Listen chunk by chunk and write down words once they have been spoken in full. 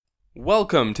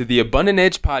Welcome to the Abundant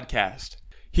Edge Podcast.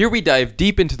 Here we dive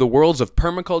deep into the worlds of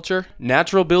permaculture,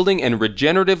 natural building, and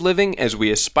regenerative living as we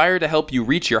aspire to help you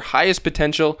reach your highest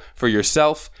potential for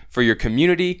yourself, for your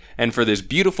community, and for this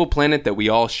beautiful planet that we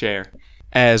all share.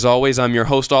 As always, I'm your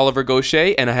host, Oliver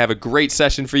Gaucher, and I have a great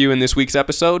session for you in this week's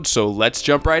episode, so let's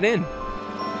jump right in.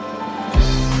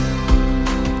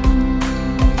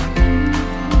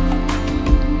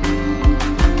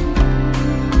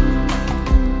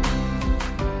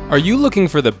 Are you looking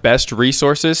for the best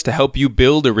resources to help you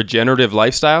build a regenerative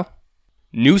lifestyle?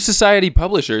 New Society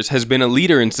Publishers has been a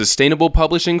leader in sustainable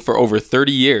publishing for over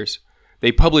 30 years.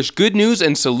 They publish good news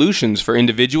and solutions for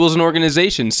individuals and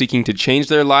organizations seeking to change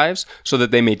their lives so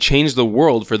that they may change the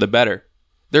world for the better.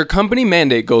 Their company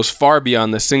mandate goes far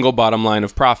beyond the single bottom line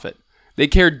of profit. They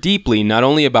care deeply not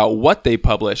only about what they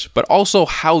publish, but also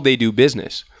how they do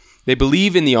business. They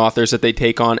believe in the authors that they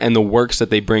take on and the works that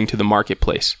they bring to the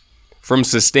marketplace. From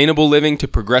sustainable living to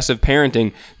progressive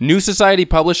parenting, New Society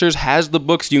Publishers has the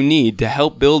books you need to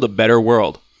help build a better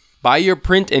world. Buy your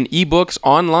print and ebooks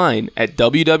online at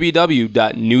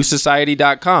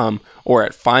www.newsociety.com or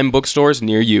at fine bookstores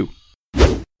near you.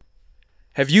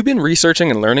 Have you been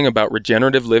researching and learning about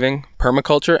regenerative living,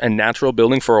 permaculture, and natural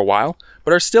building for a while,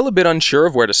 but are still a bit unsure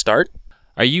of where to start?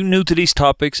 Are you new to these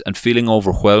topics and feeling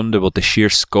overwhelmed about the sheer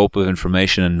scope of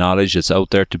information and knowledge that's out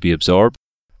there to be absorbed?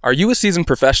 Are you a seasoned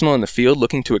professional in the field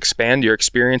looking to expand your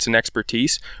experience and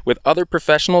expertise with other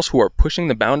professionals who are pushing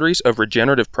the boundaries of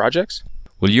regenerative projects?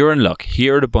 Well, you're in luck.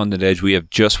 Here at Abundant Edge, we have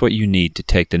just what you need to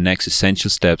take the next essential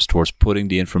steps towards putting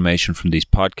the information from these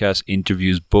podcasts,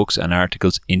 interviews, books, and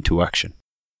articles into action.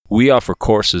 We offer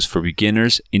courses for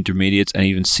beginners, intermediates, and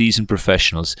even seasoned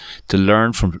professionals to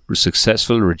learn from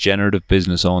successful regenerative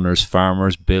business owners,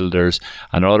 farmers, builders,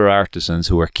 and other artisans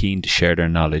who are keen to share their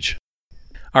knowledge.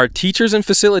 Our teachers and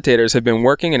facilitators have been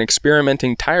working and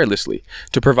experimenting tirelessly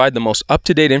to provide the most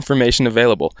up-to-date information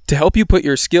available to help you put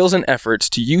your skills and efforts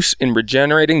to use in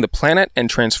regenerating the planet and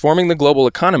transforming the global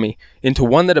economy into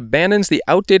one that abandons the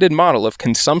outdated model of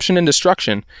consumption and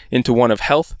destruction into one of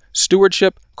health,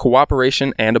 stewardship,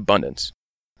 cooperation, and abundance.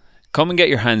 Come and get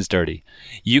your hands dirty.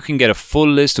 You can get a full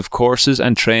list of courses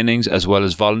and trainings as well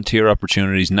as volunteer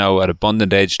opportunities now at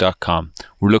abundantedge.com.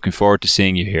 We're looking forward to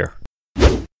seeing you here.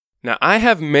 Now, I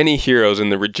have many heroes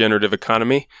in the regenerative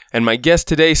economy, and my guest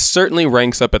today certainly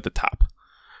ranks up at the top.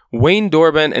 Wayne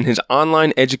Dorband and his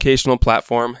online educational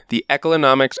platform, the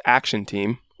Ecolonomics Action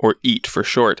Team, or EAT for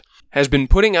short, has been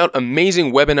putting out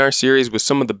amazing webinar series with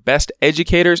some of the best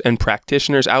educators and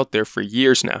practitioners out there for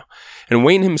years now. And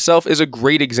Wayne himself is a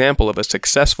great example of a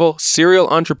successful serial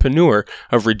entrepreneur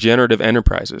of regenerative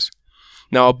enterprises.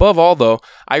 Now, above all, though,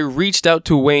 I reached out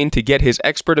to Wayne to get his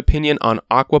expert opinion on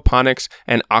aquaponics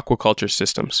and aquaculture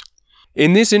systems.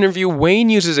 In this interview, Wayne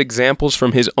uses examples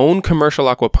from his own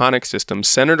commercial aquaponics system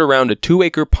centered around a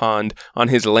 2-acre pond on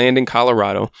his land in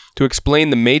Colorado to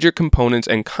explain the major components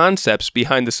and concepts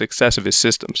behind the success of his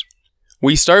systems.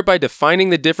 We start by defining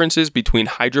the differences between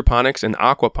hydroponics and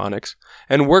aquaponics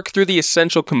and work through the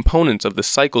essential components of the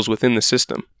cycles within the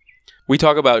system. We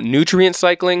talk about nutrient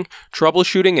cycling,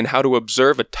 troubleshooting, and how to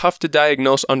observe a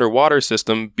tough-to-diagnose underwater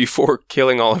system before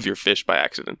killing all of your fish by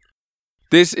accident.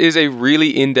 This is a really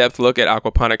in-depth look at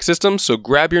aquaponic systems, so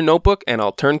grab your notebook and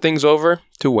I'll turn things over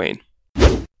to Wayne.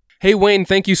 Hey Wayne,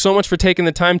 thank you so much for taking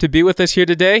the time to be with us here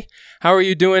today. How are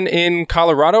you doing in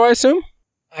Colorado, I assume?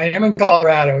 I am in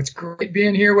Colorado. It's great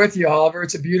being here with you, Oliver.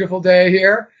 It's a beautiful day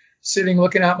here, sitting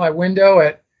looking out my window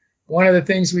at one of the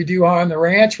things we do on the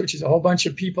ranch, which is a whole bunch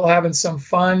of people having some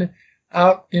fun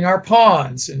out in our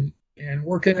ponds and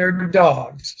working their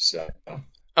dogs. So,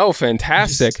 oh,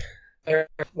 fantastic. They're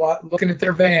looking at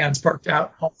their vans parked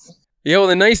out. Yeah, well,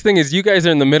 the nice thing is you guys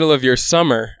are in the middle of your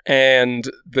summer, and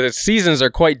the seasons are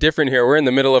quite different here. We're in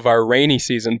the middle of our rainy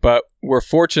season, but we're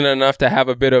fortunate enough to have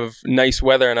a bit of nice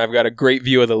weather, and I've got a great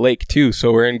view of the lake, too,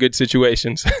 so we're in good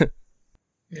situations.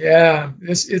 Yeah,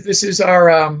 this is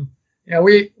our...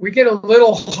 we get a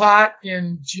little hot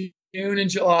in June and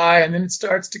July, and then it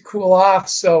starts to cool off.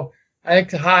 So I think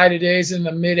the high today is in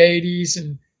the mid-80s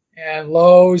and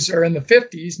lows are in the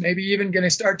 50s, maybe even going to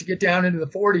start to get down into the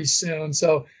 40s soon.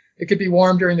 So it could be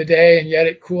warm during the day, and yet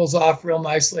it cools off real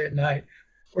nicely at night.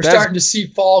 We're starting to see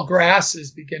fall grasses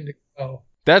begin to grow.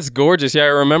 That's gorgeous. Yeah, I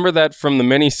remember that from the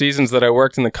many seasons that I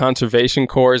worked in the conservation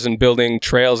corps and building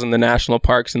trails in the national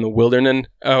parks and the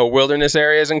wilderness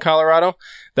areas in Colorado.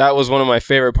 That was one of my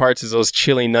favorite parts, is those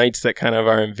chilly nights that kind of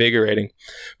are invigorating.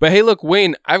 But hey, look,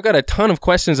 Wayne, I've got a ton of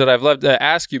questions that I've loved to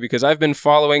ask you because I've been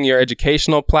following your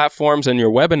educational platforms and your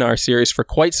webinar series for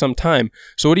quite some time.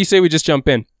 So what do you say we just jump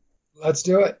in? Let's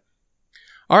do it.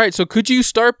 All right, so could you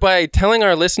start by telling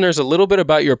our listeners a little bit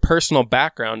about your personal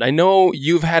background? I know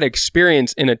you've had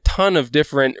experience in a ton of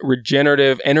different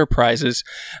regenerative enterprises,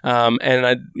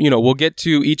 we'll get to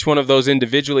each one of those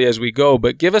individually as we go,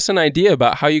 but give us an idea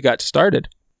about how you got started.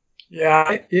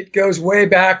 Yeah, it goes way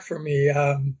back for me.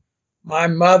 My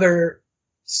mother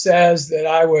says that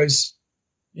I was,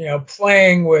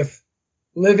 playing with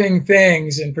living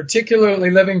things, and particularly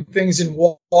living things in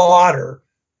water,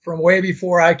 from way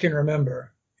before I can remember.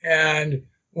 And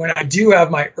when I do have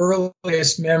my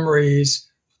earliest memories,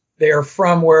 they are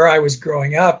from where I was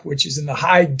growing up, which is in the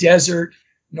high desert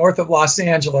north of Los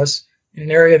Angeles, in an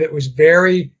area that was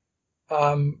very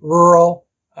rural.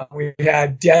 We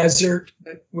had desert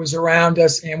that was around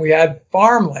us, and we had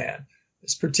farmland.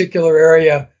 This particular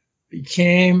area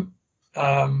became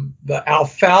the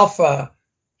alfalfa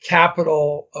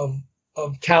capital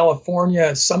of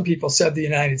California. Some people said the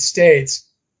United States,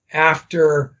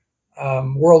 after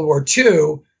World War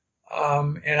II.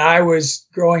 And I was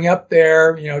growing up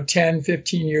there, 10,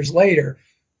 15 years later.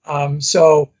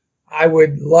 So I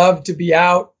would love to be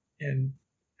out and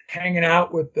hanging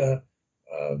out with the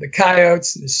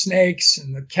coyotes and the snakes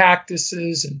and the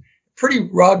cactuses, and pretty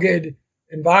rugged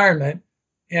environment.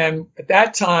 And at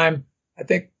that time, I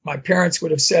think my parents would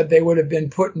have said they would have been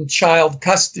put in child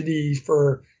custody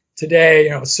for today,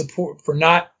 support for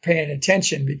not paying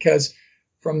attention, because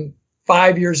from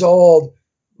 5 years old,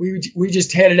 we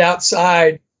just headed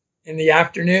outside in the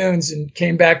afternoons and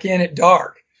came back in at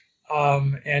dark,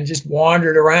 and just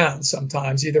wandered around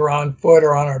sometimes, either on foot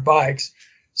or on our bikes.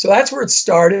 So that's where it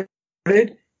started.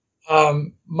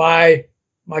 My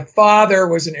father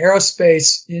was an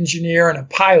aerospace engineer and a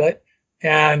pilot,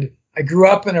 and I grew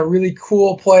up in a really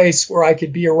cool place where I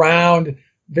could be around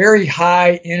very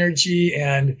high energy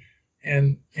and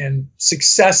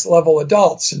success level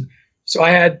adults. And so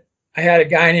I had a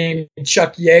guy named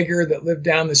Chuck Yeager that lived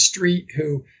down the street,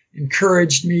 who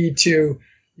encouraged me to,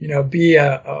 be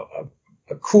a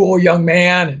cool young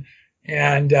man.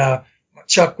 And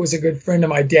Chuck was a good friend of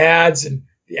my dad's, and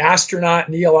the astronaut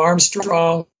Neil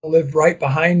Armstrong lived right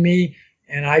behind me,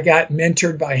 and I got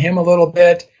mentored by him a little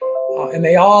bit. And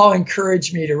they all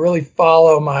encouraged me to really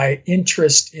follow my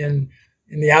interest in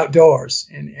the outdoors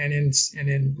and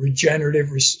in regenerative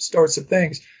sorts of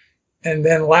things. And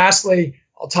then lastly,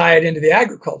 I'll tie it into the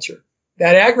agriculture.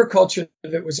 That agriculture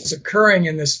that was occurring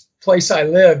in this place I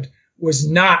lived was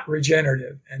not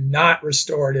regenerative and not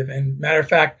restorative, and matter of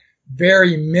fact,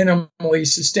 very minimally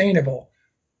sustainable.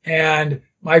 And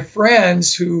my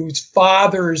friends whose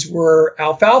fathers were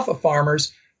alfalfa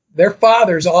farmers, their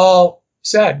fathers all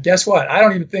said, guess what? I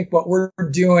don't even think what we're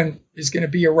doing is going to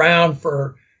be around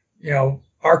for,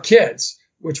 our kids,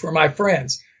 which were my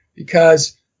friends,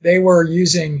 because they were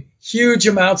using huge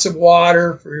amounts of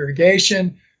water for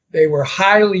irrigation. They were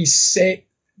highly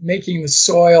making the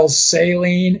soils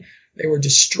saline. They were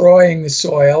destroying the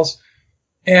soils,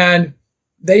 and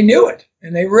they knew it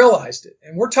and they realized it.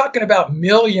 And we're talking about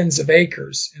millions of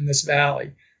acres in this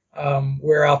valley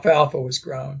where alfalfa was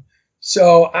grown.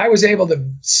 So I was able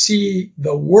to see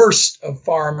the worst of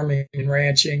farming and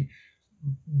ranching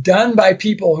done by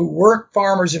people who weren't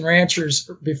farmers and ranchers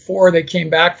before they came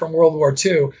back from World War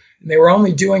II. And they were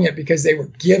only doing it because they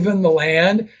were given the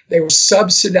land. They were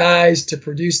subsidized to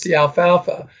produce the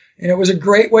alfalfa. And it was a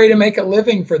great way to make a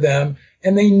living for them.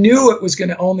 And they knew it was going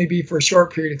to only be for a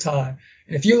short period of time.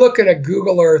 And if you look at a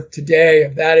Google Earth today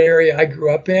of that area I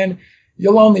grew up in,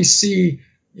 you'll only see,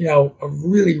 a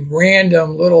really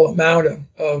random little amount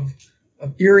of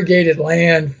irrigated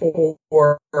land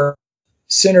for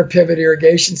center pivot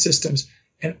irrigation systems.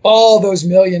 And all those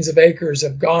millions of acres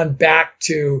have gone back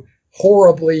to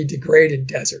horribly degraded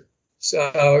desert.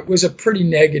 So it was a pretty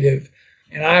negative,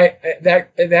 and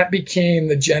that became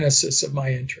the genesis of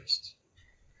my interest.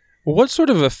 What sort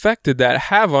of effect did that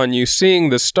have on you, seeing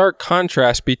the stark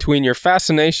contrast between your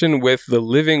fascination with the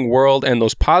living world and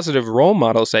those positive role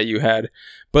models that you had,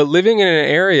 but living in an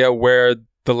area where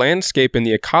the landscape and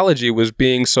the ecology was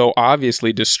being so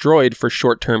obviously destroyed for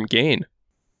short-term gain?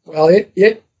 Well,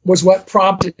 it was what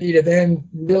prompted me to then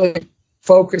really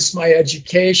focus my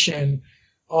education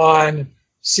on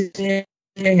seeing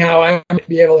how I might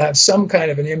be able to have some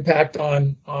kind of an impact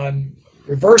on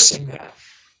reversing that.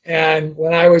 And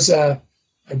when I was a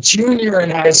junior in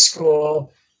high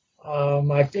school,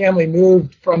 my family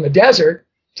moved from the desert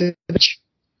to the beach.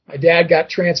 My dad got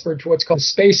transferred to what's called the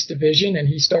Space Division, and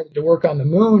he started to work on the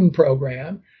Moon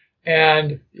program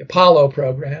and the Apollo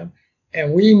program.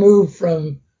 And we moved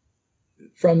from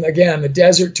again the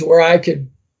desert to where I could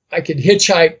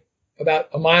hitchhike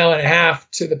about 1.5 miles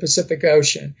to the Pacific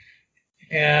Ocean.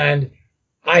 And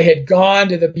I had gone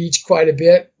to the beach quite a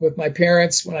bit with my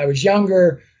parents when I was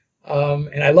younger,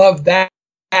 and I loved that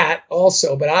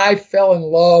also. But I fell in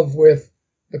love with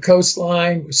the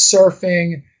coastline, with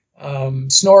surfing,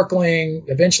 snorkeling,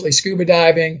 eventually scuba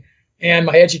diving, and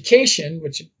my education,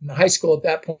 which in high school at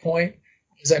that point,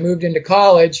 as I moved into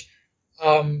college,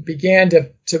 began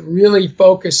to really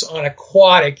focus on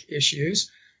aquatic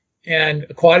issues and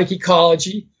aquatic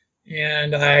ecology.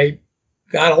 And I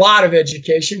got a lot of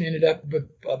education, ended up with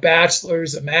a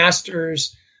bachelor's, a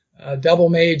master's, a double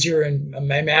major, and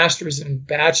my master's and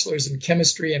bachelor's in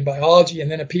chemistry and biology, and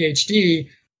then a PhD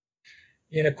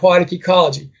in aquatic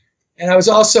ecology. And I was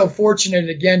also fortunate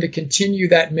again to continue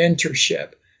that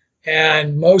mentorship.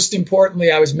 And most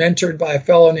importantly, I was mentored by a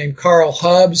fellow named Carl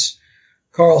Hubbs.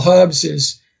 Carl Hubbs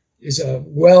is a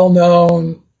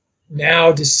well-known,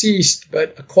 now deceased,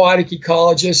 but aquatic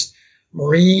ecologist,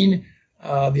 marine,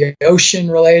 the ocean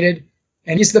related.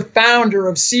 And he's the founder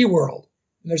of SeaWorld.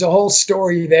 And there's a whole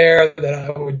story there that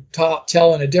I would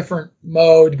tell in a different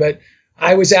mode, but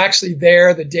I was actually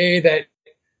there the day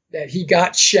that he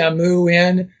got Shamu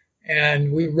in,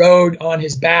 and we rode on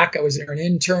his back. I was there an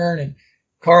intern, and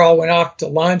Carl went off to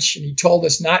lunch, and he told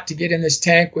us not to get in this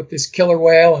tank with this killer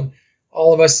whale. And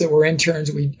all of us that were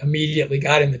interns, we immediately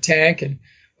got in the tank. And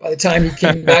by the time he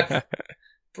came back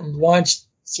from lunch,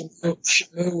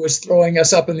 Shamu was throwing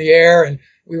us up in the air, and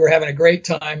we were having a great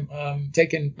time,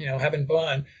 having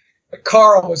fun. But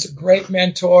Carl was a great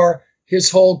mentor.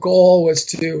 His whole goal was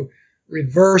to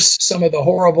reverse some of the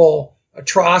horrible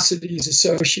atrocities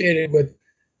associated with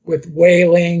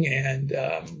whaling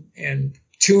and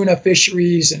tuna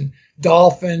fisheries and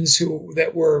dolphins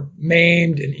that were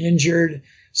maimed and injured.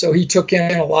 So he took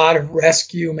in a lot of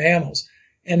rescue mammals.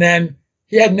 And then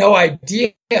he had no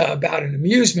idea about an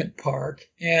amusement park.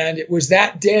 And it was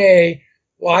that day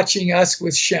watching us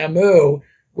with Shamu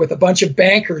with a bunch of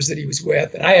bankers that he was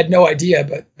with. And I had no idea,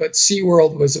 but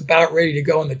SeaWorld was about ready to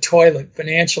go in the toilet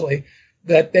financially,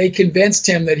 that they convinced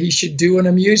him that he should do an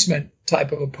amusement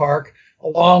type of a park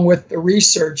along with the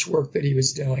research work that he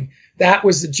was doing. That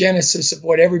was the genesis of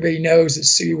what everybody knows as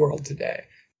SeaWorld today.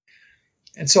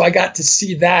 And so I got to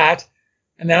see that.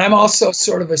 And then I'm also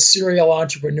sort of a serial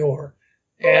entrepreneur.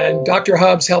 And Dr.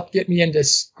 Hubbs helped get me into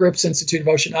Scripps Institute of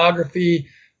Oceanography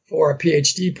for a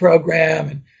PhD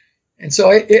program. And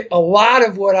so a lot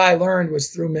of what I learned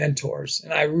was through mentors.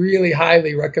 And I really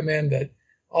highly recommend that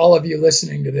all of you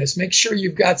listening to this, make sure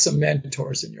you've got some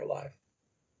mentors in your life.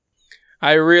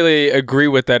 I really agree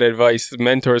with that advice. The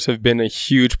mentors have been a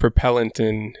huge propellant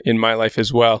in my life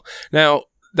as well. Now,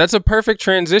 that's a perfect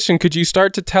transition. Could you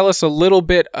start to tell us a little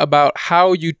bit about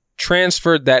how you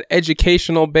transferred that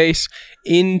educational base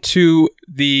into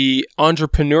the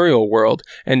entrepreneurial world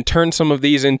and turned some of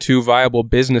these into viable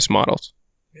business models?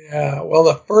 Yeah, well,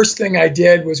 the first thing I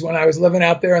did was when I was living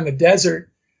out there in the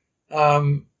desert,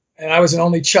 and I was an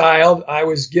only child, I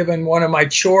was given one of my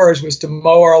chores was to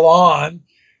mow our lawn.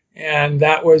 And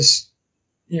that was,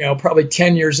 probably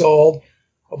 10 years old.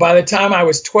 Well, by the time I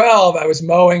was 12, I was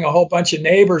mowing a whole bunch of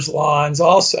neighbors' lawns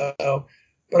also.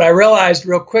 But I realized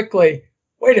real quickly,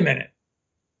 wait a minute,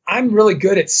 I'm really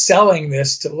good at selling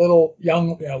this to little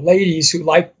young ladies who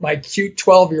like my cute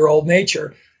 12-year-old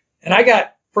nature. And I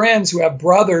got friends who have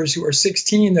brothers who are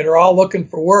 16 that are all looking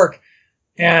for work,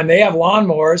 and they have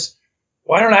lawnmowers.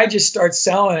 Why don't I just start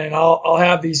selling, and I'll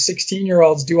have these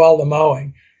 16-year-olds do all the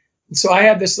mowing? And so I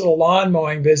had this little lawn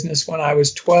mowing business when I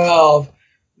was 12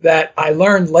 that I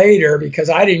learned later because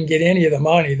I didn't get any of the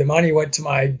money. The money went to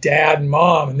my dad and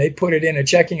mom, and they put it in a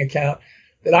checking account.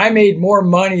 That I made more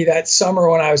money that summer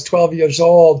when I was 12 years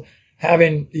old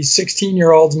having these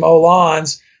 16-year-olds mow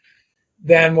lawns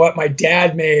than what my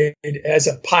dad made as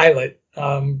a pilot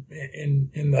in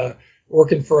the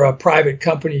working for a private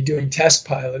company doing test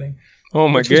piloting. Oh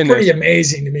my goodness! It was pretty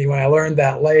amazing to me when I learned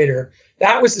that later.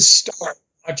 That was the start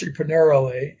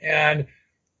entrepreneurially. And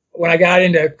when I got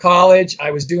into college,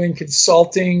 I was doing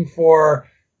consulting for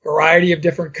a variety of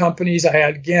different companies. I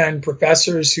had, again,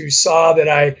 professors who saw that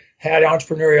I had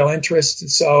entrepreneurial interests.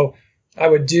 And so I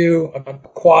would do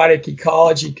aquatic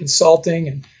ecology consulting.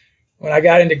 And when I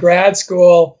got into grad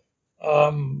school,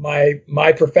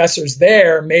 my professors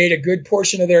there made a good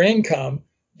portion of their income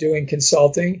doing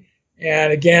consulting.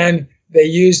 And again, they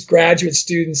used graduate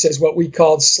students as what we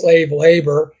called slave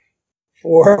labor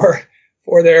for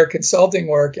their consulting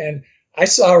work. And I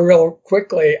saw real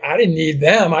quickly, I didn't need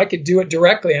them. I could do it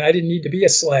directly, and I didn't need to be a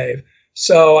slave.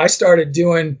 So I started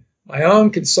doing my own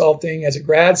consulting as a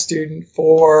grad student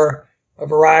for a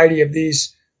variety of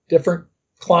these different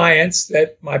clients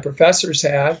that my professors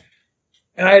had.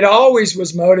 And I always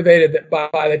was motivated that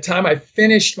by the time I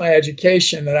finished my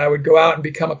education, that I would go out and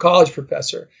become a college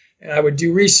professor, and I would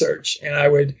do research, and I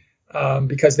would,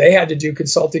 because they had to do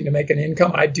consulting to make an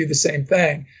income, I'd do the same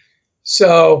thing.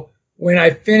 So when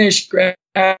I finished grad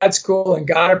school and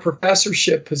got a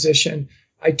professorship position,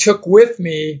 I took with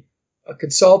me a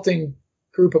consulting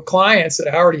group of clients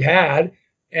that I already had,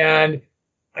 and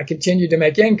I continued to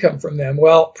make income from them.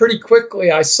 Well, pretty quickly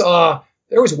I saw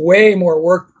there was way more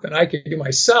work than I could do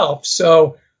myself.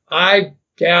 So I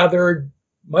gathered,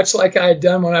 much like I had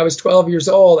done when I was 12 years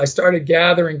old, I started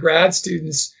gathering grad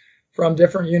students from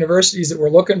different universities that were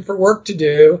looking for work to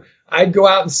do. I'd go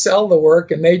out and sell the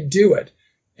work, and they'd do it.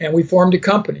 And we formed a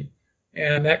company.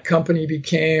 And that company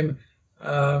became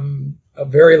a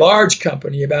very large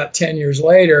company about 10 years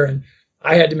later. And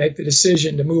I had to make the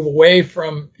decision to move away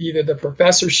from either the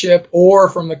professorship or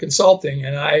from the consulting.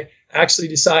 And I actually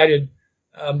decided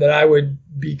that I would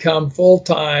become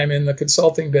full-time in the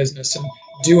consulting business and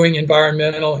doing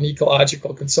environmental and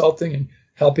ecological consulting and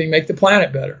helping make the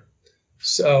planet better.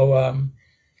 So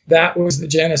that was the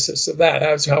genesis of that.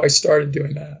 That was how I started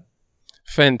doing that.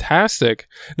 Fantastic.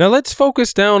 Now let's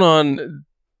focus down on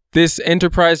this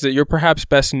enterprise that you're perhaps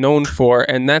best known for,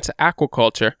 and that's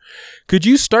aquaculture. Could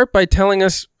you start by telling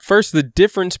us first the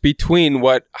difference between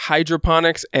what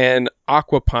hydroponics and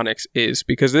aquaponics is?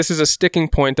 Because this is a sticking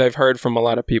point I've heard from a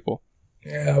lot of people.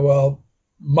 Yeah, well,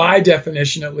 my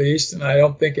definition at least, and I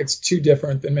don't think it's too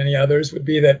different than many others, would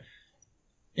be that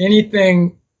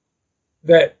anything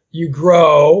that you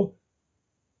grow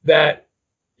that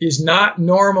is not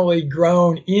normally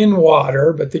grown in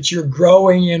water, but that you're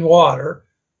growing in water,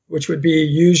 which would be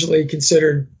usually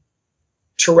considered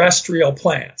terrestrial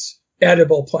plants,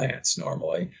 edible plants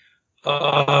normally.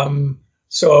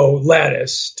 So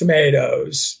lettuce,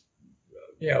 tomatoes,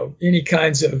 any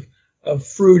kinds of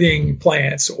fruiting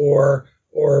plants or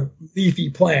leafy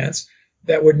plants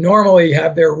that would normally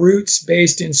have their roots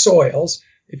based in soils.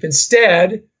 If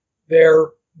instead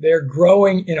they're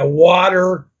growing in a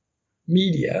water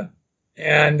media,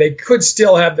 and they could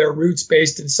still have their roots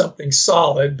based in something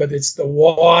solid, but it's the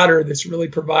water that's really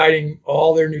providing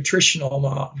all their nutritional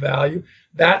value.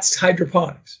 That's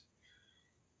hydroponics.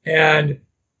 And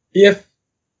if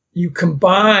you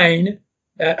combine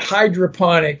that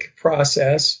hydroponic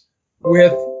process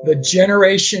with the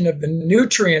generation of the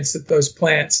nutrients that those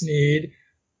plants need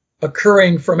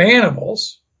occurring from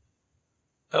animals,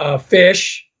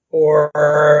 fish or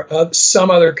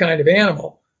some other kind of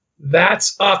animal,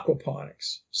 that's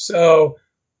aquaponics. So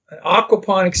an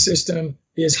aquaponic system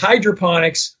is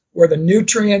hydroponics where the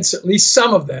nutrients, at least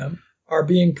some of them, are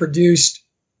being produced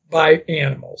by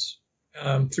animals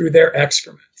through their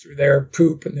excrement, through their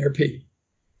poop and their pee.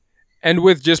 And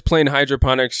with just plain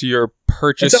hydroponics, you're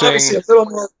purchasing... It's obviously a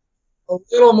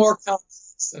little more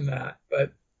complex than that,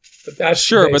 but that's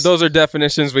sure, but those are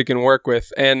definitions we can work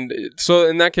with. And so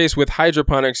in that case, with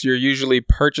hydroponics, you're usually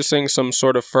purchasing some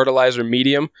sort of fertilizer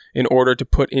medium in order to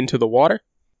put into the water?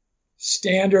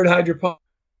 Standard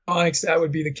hydroponics, that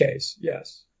would be the case.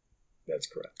 Yes, that's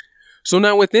correct. So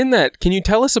now within that, can you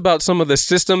tell us about some of the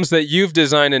systems that you've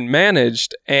designed and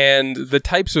managed and the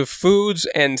types of foods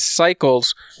and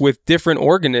cycles with different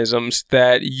organisms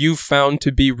that you've found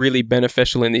to be really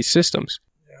beneficial in these systems?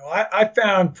 I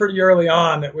found pretty early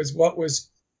on that was what was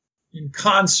in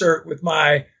concert with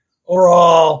my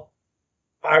overall,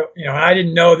 I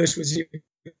didn't know this was even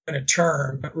a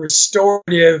term, but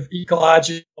restorative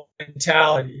ecological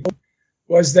mentality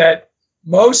was that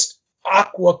most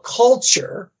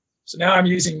aquaculture, so now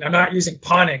I'm not using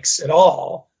ponics at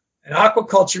all, and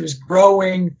aquaculture is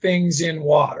growing things in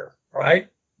water, right?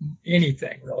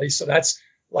 Anything really. So that's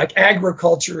like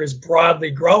agriculture is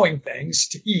broadly growing things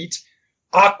to eat.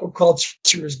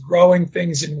 Aquaculture is growing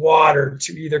things in water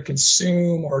to either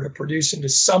consume or to produce into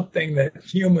something that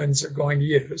humans are going to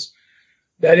use.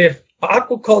 That if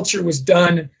aquaculture was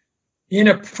done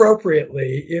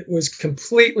inappropriately, it was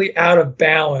completely out of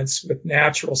balance with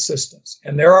natural systems.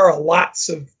 And there are lots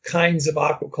of kinds of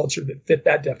aquaculture that fit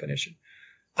that definition.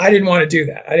 I didn't want to do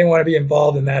that. I didn't want to be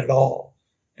involved in that at all.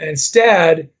 And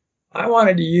instead, I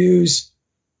wanted to use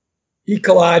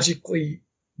ecologically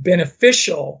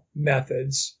beneficial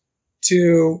methods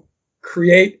to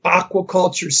create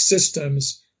aquaculture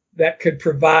systems that could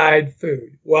provide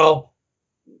food. Well,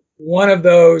 one of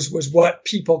those was what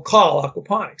people call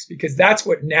aquaponics, because that's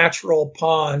what natural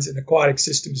ponds and aquatic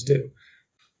systems do.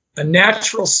 A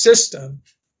natural system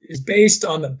is based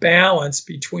on the balance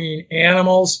between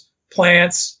animals,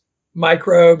 plants,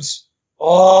 microbes,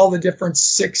 all the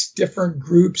 6 different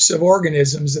groups of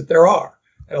organisms that there are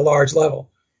at a large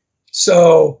level.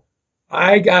 So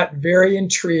I got very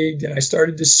intrigued and I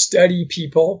started to study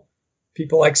people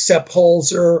like Sepp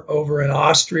Holzer over in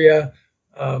Austria,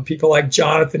 people like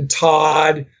Jonathan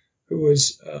Todd, who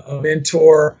was a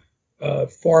mentor,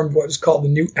 formed what was called the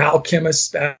New Alchemists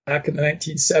back in the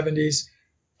 1970s.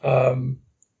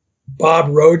 Bob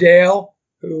Rodale,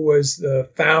 who was the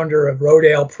founder of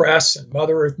Rodale Press and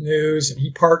Mother Earth News, and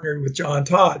he partnered with John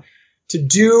Todd to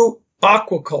do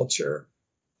aquaculture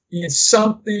in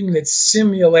something that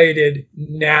simulated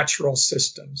natural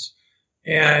systems.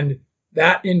 And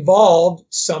that involved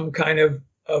some kind of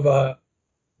a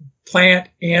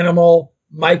plant-animal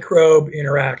microbe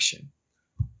interaction.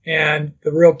 And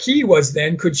the real key was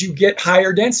then, could you get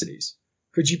higher densities?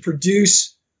 Could you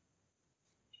produce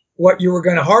what you were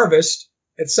going to harvest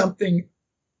at something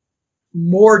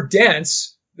more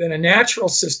dense than a natural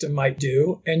system might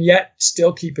do, and yet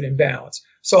still keep it in balance?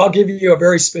 So I'll give you a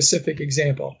very specific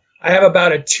example. I have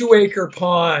about a 2-acre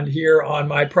pond here on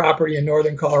my property in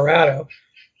northern Colorado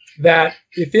that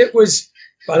if it was,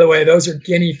 by the way, those are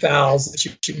guinea fowls that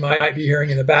you might be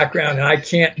hearing in the background, and I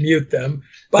can't mute them.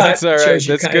 But that's all right.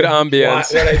 That's good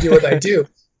ambience. What I do.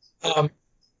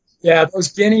 Yeah,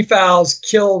 those guinea fowls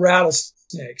kill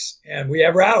rattlesnakes, and we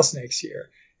have rattlesnakes here.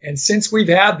 And since we've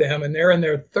had them, and they're in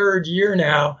their 3rd year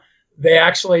now,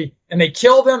 they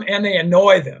kill them and they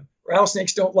annoy them.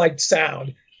 Rattlesnakes don't like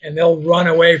sound, and they'll run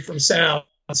away from sound.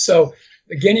 So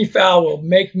the guinea fowl will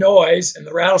make noise, and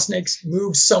the rattlesnakes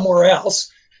move somewhere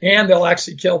else, and they'll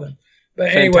actually kill them.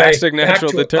 But fantastic anyway,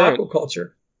 natural back to deterrent.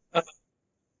 Aquaculture.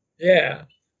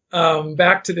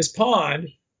 Back to this pond.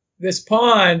 This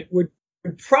pond would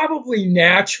probably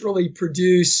naturally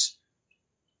produce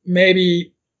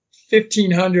maybe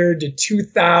 1,500 to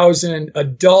 2,000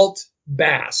 adult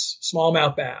bass,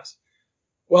 smallmouth bass.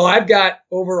 Well, I've got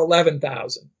over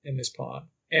 11,000 in this pond,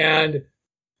 and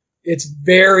it's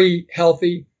very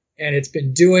healthy, and it's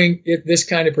been doing this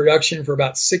kind of production for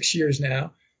about 6 years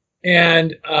now.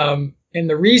 And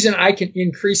the reason I can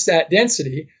increase that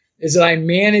density is that I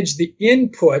manage the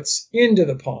inputs into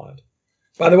the pond.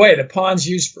 By the way, the pond's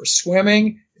used for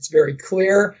swimming. It's very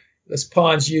clear. This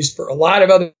pond's used for a lot of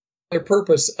other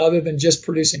purpose other than just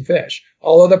producing fish,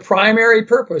 although the primary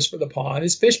purpose for the pond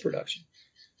is fish production.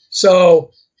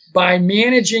 So by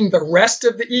managing the rest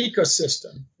of the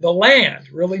ecosystem, the land,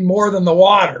 really more than the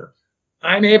water,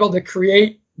 I'm able to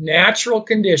create natural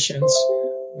conditions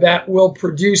that will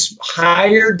produce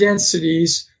higher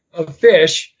densities of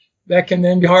fish that can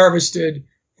then be harvested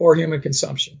for human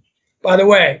consumption. By the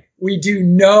way, we do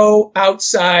no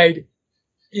outside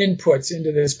inputs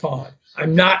into this pond.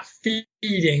 I'm not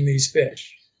feeding these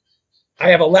fish. I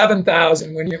have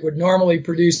 11,000 when it would normally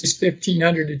produce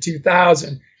 1,500 to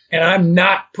 2,000, and I'm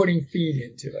not putting feed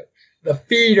into it. The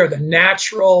feed are the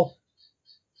natural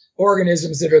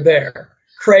organisms that are there.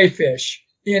 Crayfish,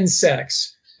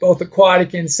 insects, both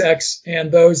aquatic insects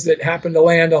and those that happen to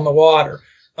land on the water.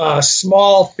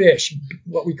 Small fish,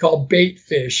 what we call bait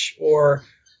fish, or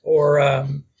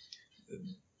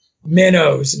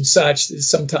minnows and such is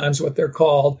sometimes what they're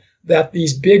called, that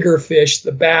these bigger fish,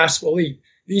 the bass, will eat.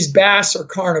 These bass are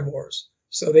carnivores,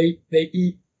 so they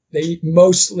eat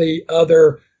mostly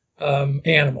other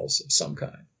animals of some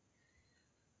kind.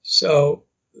 So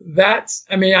I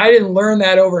didn't learn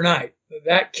that overnight.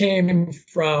 That came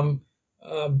from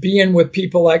being with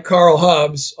people like Carl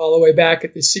Hubbs all the way back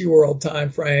at the SeaWorld time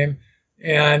frame.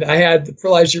 And I had the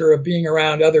pleasure of being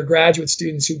around other graduate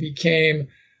students who became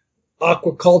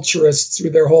aquaculturists through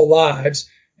their whole lives,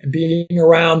 and being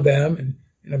around them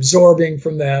and absorbing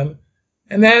from them.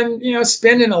 And then,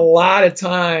 spending a lot of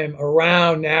time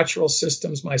around natural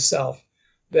systems myself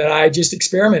that I just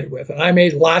experimented with. And I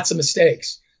made lots of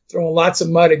mistakes, throwing lots of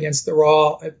mud against the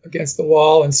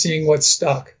wall and seeing what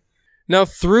stuck. Now,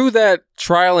 through that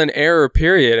trial and error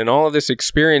period and all of this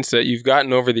experience that you've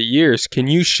gotten over the years, can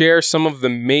you share some of the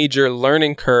major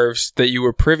learning curves that you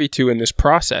were privy to in this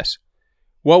process?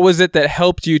 What was it that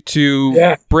helped you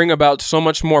to bring about so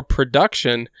much more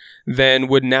production than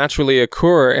would naturally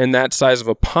occur in that size of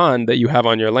a pond that you have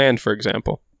on your land, for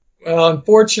example? Well,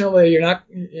 unfortunately, you're not,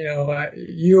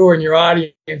 you and your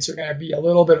audience are going to be a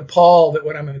little bit appalled at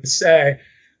what I'm going to say.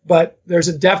 But there's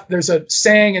a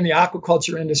saying in the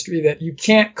aquaculture industry that you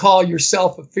can't call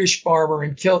yourself a fish farmer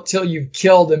until you've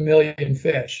killed 1 million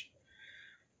fish.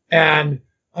 And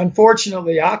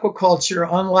unfortunately, aquaculture,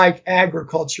 unlike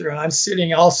agriculture, and I'm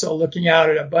sitting also looking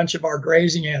out at a bunch of our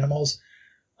grazing animals,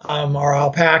 our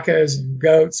alpacas and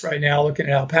goats right now, looking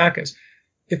at alpacas.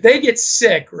 If they get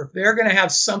sick, or if they're going to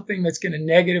have something that's going to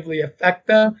negatively affect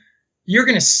them, you're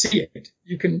going to see it.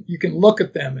 You can look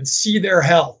at them and see their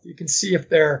health. You can see if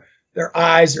their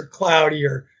eyes are cloudy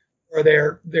or or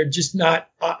they're just not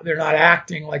they're not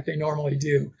acting like they normally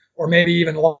do, or maybe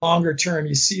even longer term,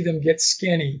 you see them get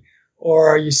skinny,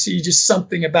 or you see just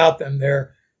something about them.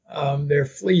 Their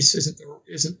fleece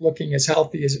isn't looking as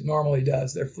healthy as it normally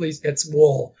does. Their fleece, it's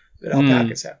wool that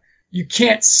alpacas have. You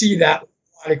can't see that with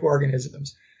aquatic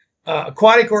organisms.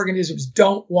 Aquatic organisms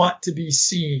don't want to be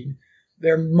seen.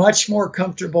 They're much more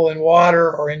comfortable in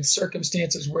water or in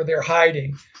circumstances where they're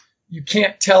hiding. You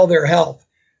can't tell their health.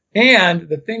 And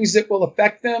the things that will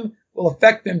affect them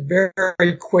very,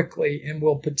 very quickly and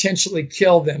will potentially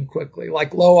kill them quickly,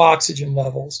 like low oxygen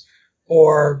levels,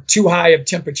 or too high of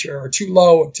temperature, or too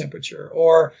low of temperature,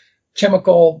 or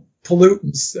chemical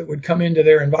pollutants that would come into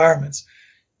their environments.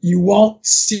 You won't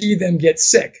see them get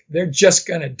sick. They're just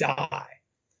going to die.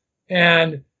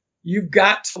 And you've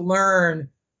got to learn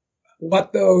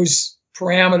what those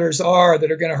parameters are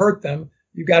that are going to hurt them.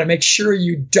 You've got to make sure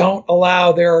you don't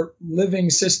allow their living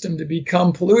system to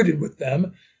become polluted with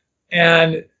them.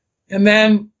 And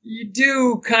then you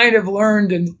do kind of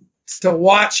learn to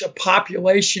watch a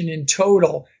population in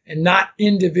total and not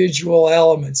individual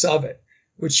elements of it,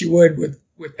 which you would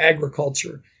with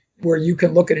agriculture, where you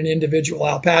can look at an individual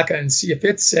alpaca and see if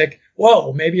it's sick.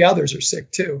 Whoa, maybe others are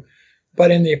sick too.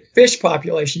 But in the fish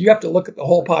population, you have to look at the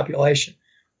whole population,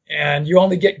 and you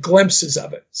only get glimpses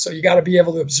of it. So you got to be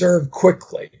able to observe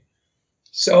quickly.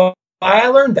 So I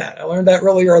learned that. I learned that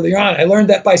really early on. I learned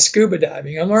that by scuba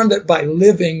diving. I learned that by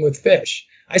living with fish.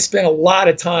 I spent a lot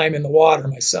of time in the water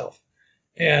myself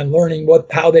and learning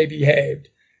how they behaved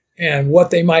and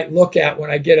what they might look at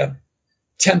when I get a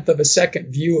 1/10 of a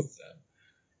second view of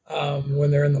them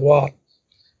when they're in the water.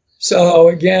 So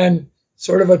again,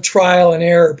 sort of a trial and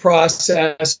error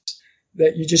process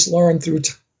that you just learn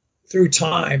through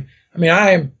time. I mean,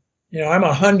 I'm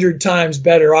 100 times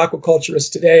better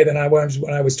aquaculturist today than I was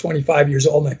when I was 25 years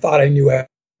old and I thought I knew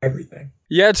everything.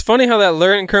 Yeah, it's funny how that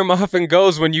learning curve often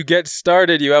goes. When you get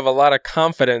started, you have a lot of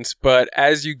confidence, but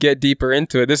as you get deeper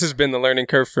into it, this has been the learning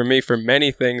curve for me for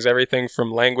many things, everything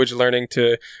from language learning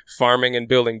to farming and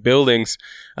building buildings.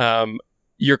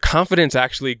 Your confidence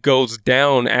actually goes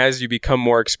down as you become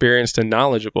more experienced and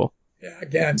knowledgeable. Yeah,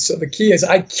 again, so the key is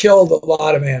I killed a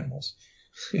lot of animals.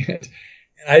 And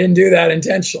I didn't do that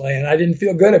intentionally, and I didn't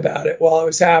feel good about it while it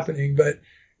was happening, but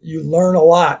you learn a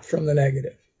lot from the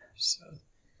negative. So.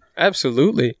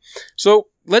 Absolutely. So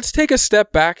let's take a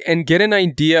step back and get an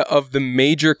idea of the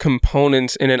major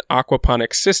components in an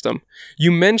aquaponics system.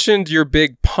 You mentioned your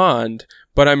big pond,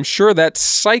 but I'm sure that's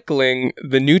cycling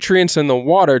the nutrients in the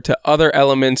water to other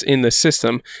elements in the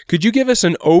system. Could you give us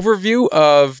an overview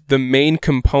of the main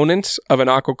components of an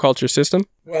aquaculture system?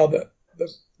 Well,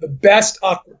 the best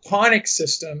aquaponics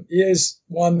system is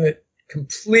one that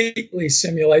completely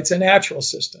simulates a natural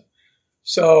system.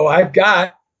 So I've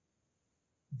got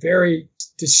very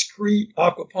discrete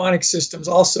aquaponics systems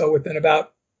also within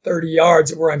about 30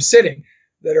 yards of where I'm sitting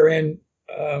that are in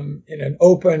an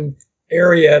open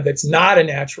area that's not a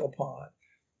natural pond.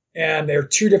 And there are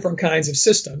two different kinds of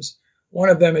systems. One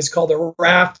of them is called a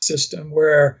raft system,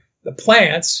 where the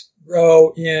plants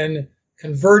grow in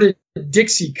converted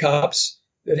Dixie cups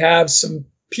that have some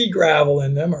pea gravel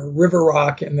in them or river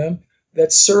rock in them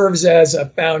that serves as a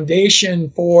foundation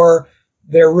for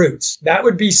their roots. That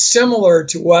would be similar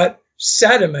to what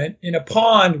sediment in a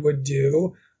pond would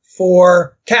do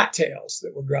for cattails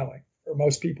that were growing, or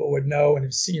most people would know and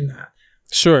have seen that.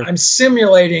 Sure. I'm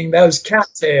simulating those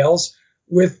cattails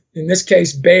with, in this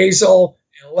case, basil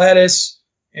and lettuce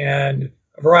and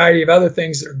a variety of other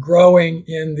things that are growing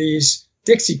in these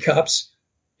Dixie cups.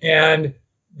 And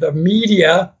the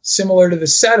media, similar to the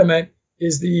sediment,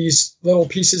 is these little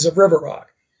pieces of river rock.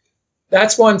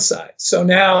 That's one side. So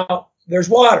now there's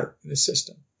water in the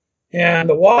system. And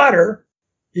the water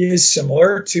is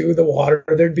similar to the water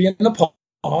there'd be in the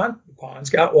pond. The pond's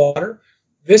got water.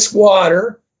 This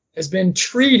water has been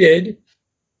treated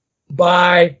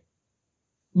by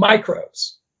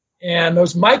microbes. And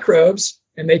those microbes,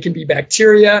 and they can be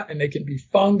bacteria, and they can be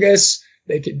fungus,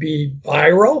 they could be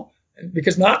viral,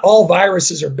 because not all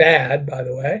viruses are bad, by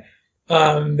the way.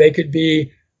 They could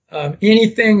be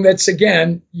anything that's,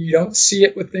 again, you don't see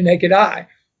it with the naked eye.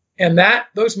 And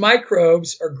those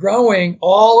microbes are growing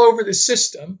all over the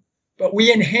system, but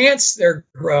we enhance their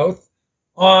growth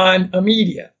on a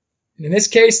media. And in this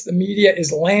case, the media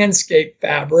is landscape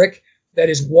fabric that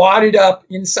is wadded up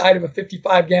inside of a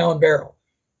 55-gallon barrel.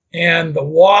 And the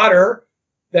water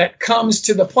that comes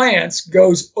to the plants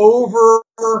goes over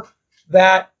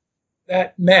that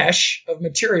mesh of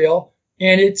material,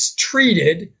 and it's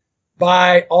treated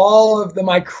by all of the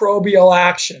microbial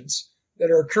actions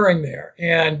that are occurring there.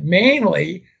 And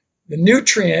mainly, the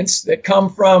nutrients that come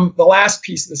from the last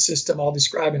piece of the system I'll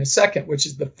describe in a second, which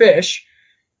is the fish.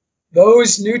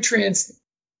 Those nutrients,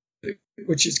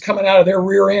 which is coming out of their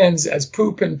rear ends as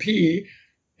poop and pee,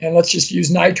 and let's just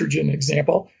use nitrogen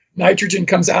example. Nitrogen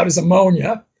comes out as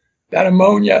ammonia. That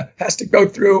ammonia has to go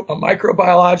through a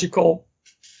microbiological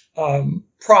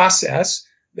process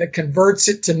that converts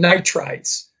it to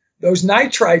nitrites. Those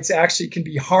nitrites actually can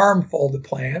be harmful to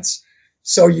plants,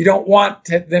 so you don't want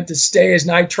them to stay as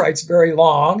nitrites very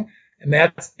long. And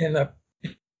that's in a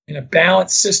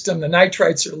balanced system. The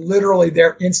nitrites are literally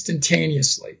there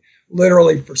instantaneously,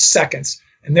 literally for seconds,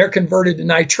 and they're converted to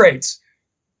nitrates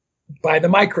by the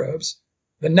microbes.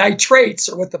 The nitrates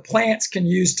are what the plants can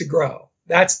use to grow.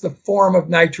 That's the form of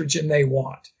nitrogen they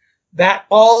want. That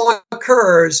all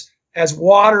occurs as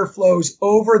water flows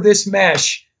over this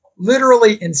mesh,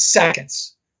 literally in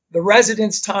seconds. The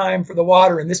residence time for the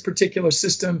water in this particular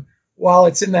system, while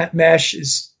it's in that mesh,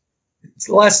 it's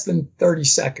less than 30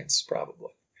 seconds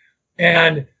probably.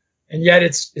 And yet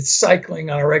it's cycling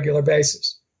on a regular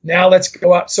basis. Now let's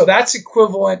go up. So that's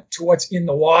equivalent to what's in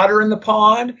the water in the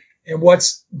pond and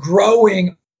what's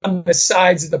growing on the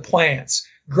sides of the plants,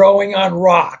 growing on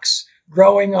rocks,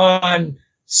 growing on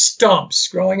stumps,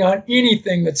 growing on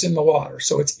anything that's in the water.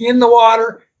 So it's in the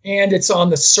water and it's on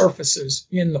the surfaces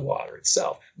in the water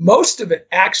itself. Most of it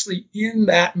actually in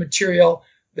that material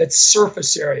that's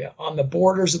surface area on the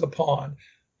borders of the pond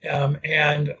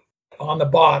and on the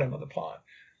bottom of the pond.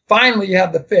 Finally, you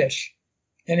have the fish.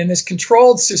 And in this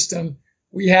controlled system,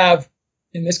 we have,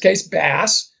 in this case,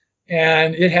 bass,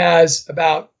 and it has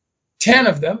about 10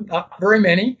 of them, not very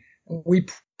many. We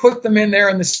put them in there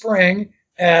in the spring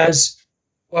as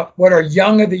what are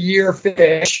young of the year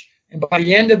fish. And by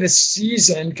the end of the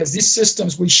season, because these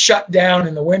systems we shut down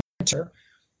in the winter,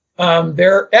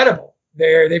 they're edible.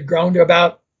 They've grown to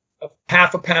about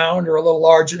half a pound or a little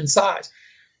larger in size.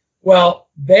 Well,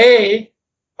 they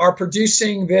are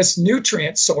producing this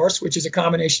nutrient source, which is a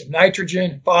combination of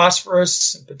nitrogen and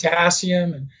phosphorus and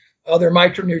potassium and other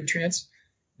micronutrients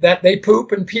that they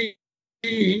poop and pee.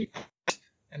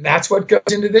 And that's what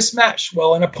goes into this mesh.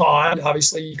 Well, in a pond,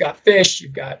 obviously you've got fish,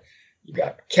 you've got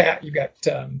cat, you've got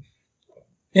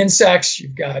insects,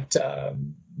 you've got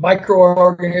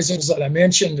microorganisms that I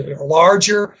mentioned that are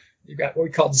larger. You've got what we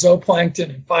call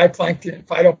zooplankton and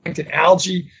phytoplankton,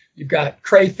 algae. You've got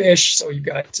crayfish, so you've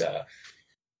got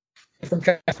different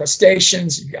kinds of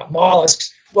crustaceans. You've got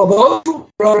mollusks. Well, those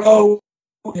grow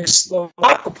in this little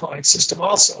aquaponic system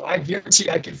also. I guarantee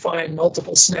I can find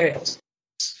multiple snails.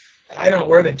 I don't know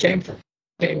where they came from.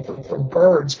 Came from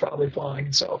birds probably flying.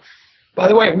 And so, by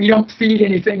the way, we don't feed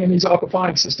anything in these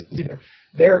aquaponic systems either.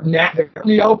 They're in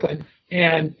the open,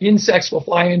 and insects will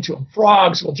fly into them.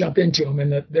 Frogs will jump into them,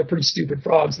 and they're pretty stupid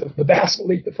frogs. The bass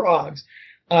will eat the frogs.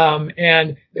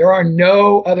 And there are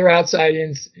no other outside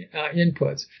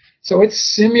inputs. So it's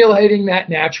simulating that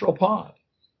natural pond.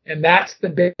 And that's the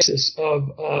basis of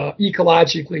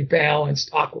ecologically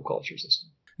balanced aquaculture system.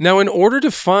 Now, in order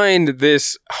to find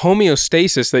this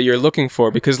homeostasis that you're looking for,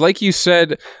 because like you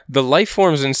said, the life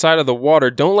forms inside of the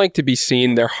water don't like to be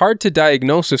seen. They're hard to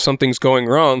diagnose if something's going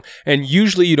wrong, and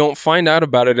usually you don't find out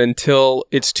about it until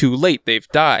it's too late. They've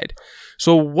died.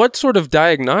 So what sort of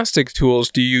diagnostic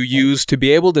tools do you use to be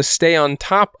able to stay on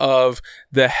top of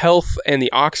the health and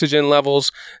the oxygen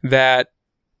levels that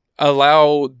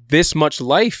allow this much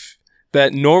life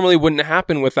that normally wouldn't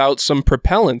happen without some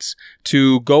propellants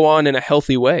to go on in a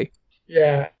healthy way?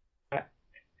 Yeah.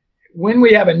 When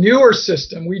we have a newer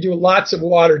system, we do lots of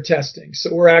water testing.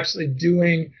 So we're actually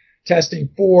doing testing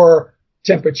for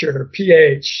temperature,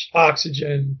 pH,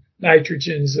 oxygen,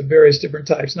 nitrogens of various different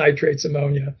types, nitrates,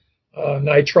 ammonia,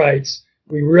 nitrites.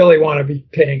 We really want to be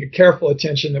paying careful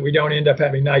attention that we don't end up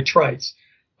having nitrites.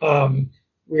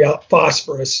 We have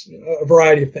phosphorus, a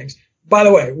variety of things. By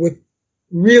the way, with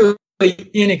really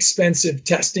inexpensive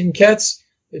testing kits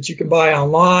that you can buy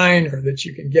online or that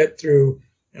you can get through,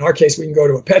 in our case, we can go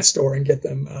to a pet store and get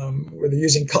them where they're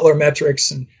using color metrics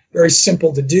and very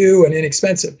simple to do and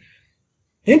inexpensive.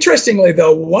 Interestingly,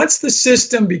 though, once the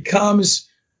system becomes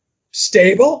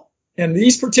stable, and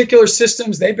these particular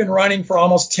systems, they've been running for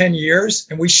almost 10 years,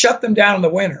 and we shut them down in the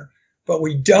winter, but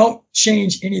we don't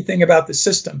change anything about the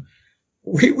system.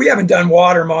 We haven't done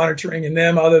water monitoring in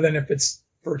them other than if it's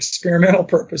for experimental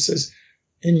purposes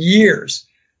in years,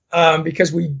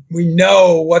 because we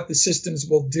know what the systems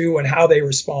will do and how they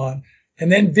respond.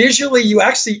 And then visually, you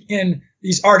actually, in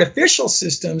these artificial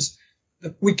systems,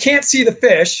 we can't see the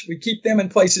fish. We keep them in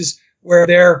places where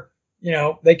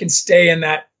they can stay in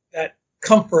that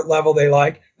comfort level they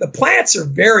like. The plants are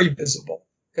very visible.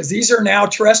 because these are now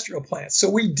terrestrial plants. So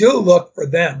we do look for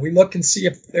them. We look and see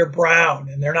if they're brown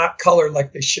and they're not colored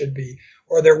like they should be,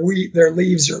 or their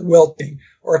leaves are wilting,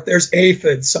 or if there's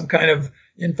aphids, some kind of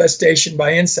infestation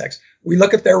by insects. We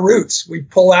look at their roots. We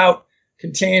pull out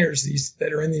containers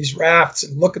that are in these rafts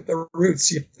and look at the roots,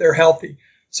 see if they're healthy.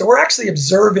 So we're actually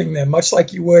observing them, much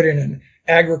like you would in an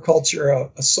agriculture,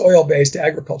 a soil-based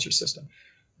agriculture system.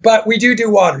 But we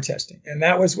do water testing, and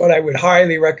that was what I would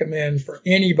highly recommend for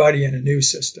anybody in a new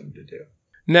system to do.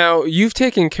 Now, you've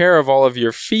taken care of all of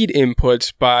your feed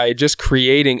inputs by just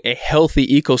creating a healthy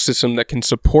ecosystem that can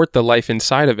support the life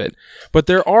inside of it. But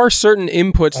there are certain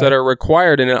inputs that are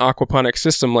required in an aquaponic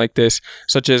system like this,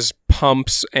 such as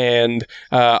pumps and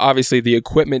obviously the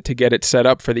equipment to get it set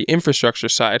up for the infrastructure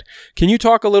side. Can you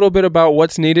talk a little bit about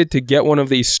what's needed to get one of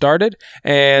these started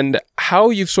and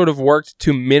how you've sort of worked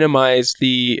to minimize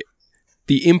the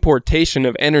importation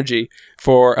of energy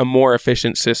for a more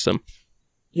efficient system?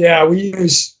 Yeah, we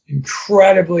use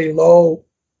incredibly low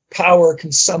power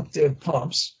consumptive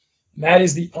pumps. And that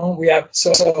is the only we have.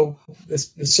 So the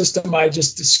system I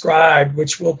just described,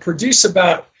 which will produce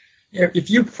about, if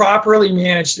you properly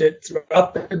managed it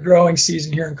throughout the growing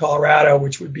season here in Colorado,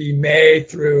 which would be May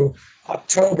through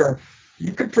October,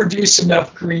 you could produce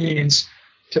enough greens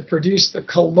to produce the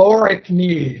caloric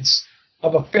needs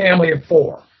of a family of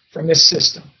 4 from this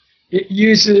system. It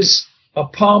uses a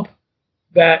pump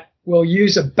that will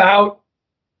use about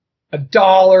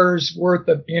 $1 worth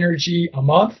of energy a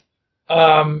month.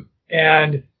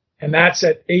 And that's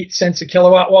at 8 cents a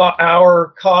kilowatt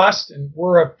hour cost. And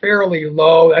we're that's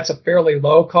a fairly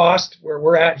low cost where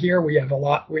we're at here. We have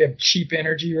cheap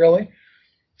energy really.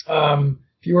 If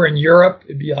you were in Europe,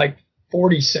 it'd be like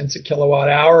 40 cents a kilowatt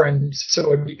hour. And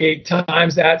so it'd be 8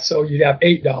 times that. So you'd have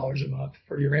 $8 a month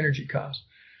for your energy cost.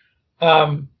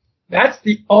 That's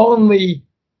the only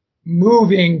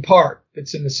moving part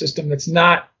that's in the system that's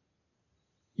not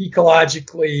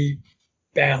ecologically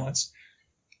balanced.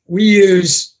 In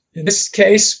this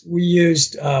case, we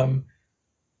used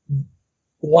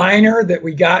liner that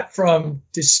we got from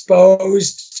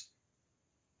disposed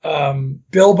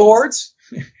billboards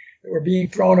that were being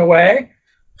thrown away.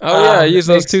 Oh yeah, I use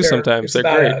those too sometimes. They're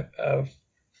great.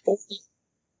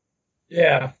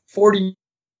 40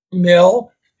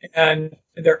 mil, and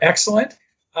they're excellent.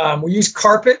 We use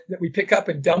carpet that we pick up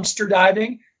in dumpster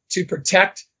diving to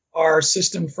protect our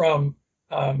system from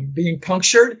being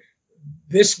punctured.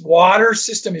 This water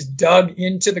system is dug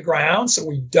into the ground, so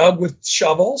we dug with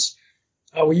shovels.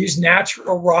 We use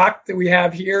natural rock that we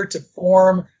have here to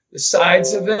form the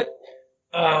sides of it.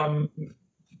 After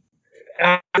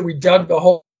we dug the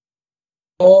hole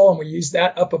and we used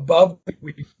that up above,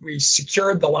 we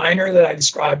secured the liner that I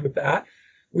described with that.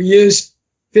 We used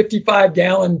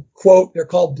 55-gallon quote. They're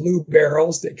called blue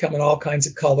barrels. They come in all kinds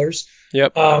of colors.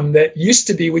 Yep. That used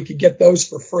to be we could get those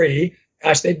for free.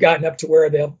 Gosh, they've gotten up to where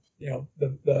the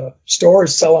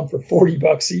stores sell them for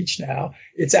 $40 each now.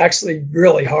 It's actually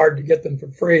really hard to get them for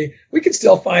free. We could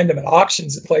still find them at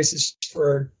auctions at places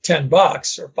for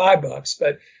 $10 or $5,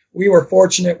 but we were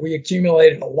fortunate. We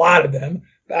accumulated a lot of them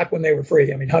back when they were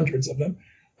free. I mean, hundreds of them.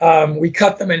 We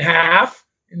cut them in half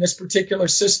in this particular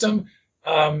system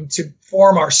to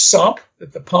form our sump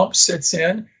that the pump sits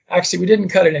in. Actually, we didn't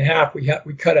cut it in half. We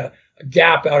cut a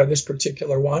gap out of this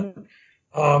particular one.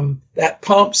 That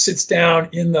pump sits down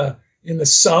in the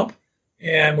sump,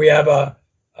 and we have a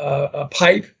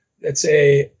pipe that's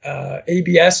a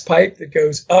ABS pipe that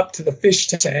goes up to the fish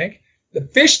tank. The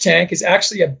fish tank is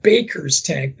actually a baker's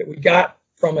tank that we got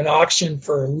from an auction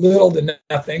for little to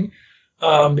nothing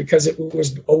because it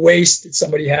was a waste that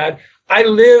somebody had. I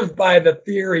live by the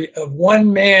theory of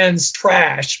one man's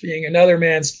trash being another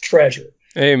man's treasure.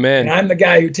 Amen. And I'm the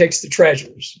guy who takes the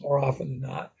treasures more often than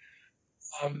not.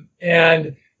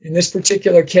 And in this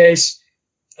particular case,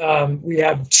 we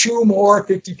have 2 more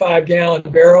 55-gallon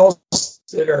barrels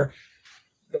that are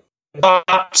the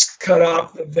tops cut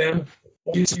off of them.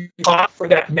 Using top for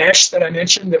that mesh that I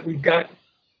mentioned that we've got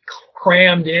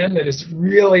crammed in. That is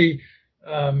really,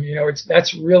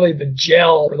 that's really the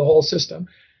gel for the whole system.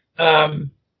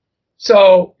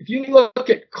 So if you look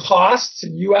at costs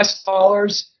in US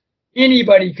dollars,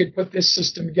 anybody could put this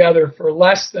system together for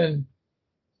less than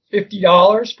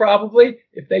 $50 probably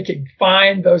if they could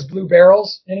find those blue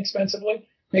barrels inexpensively,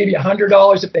 maybe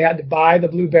 $100 if they had to buy the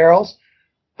blue barrels.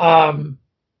 And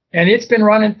it's been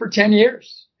running for 10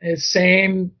 years. It's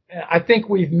same. I think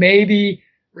we've maybe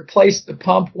replaced the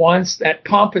pump once. That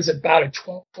pump is about a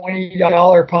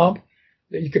 $20 pump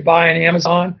that you could buy on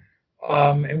Amazon.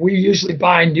 And we usually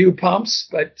buy new pumps,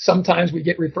 but sometimes we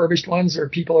get refurbished ones or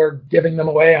people are giving them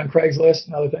away on Craigslist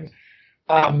and other things.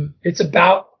 It's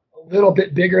about a little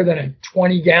bit bigger than a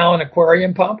 20-gallon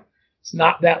aquarium pump. It's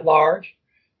not that large.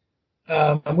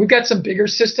 We've got some bigger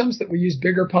systems that we use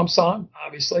bigger pumps on,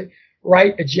 obviously.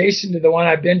 Right adjacent to the one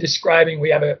I've been describing,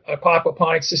 we have a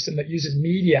aquaponics system that uses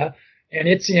media, and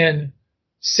it's in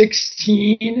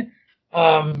 16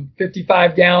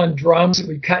 55-gallon drums that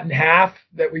we cut in half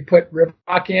that we put river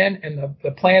rock in, and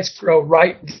the plants grow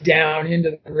right down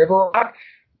into the river rock,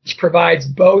 which provides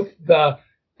both the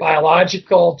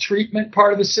biological treatment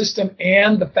part of the system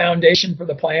and the foundation for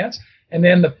the plants. And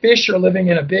then the fish are living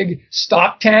in a big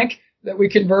stock tank that we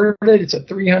converted. It's a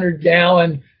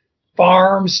 300-gallon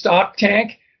farm stock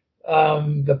tank.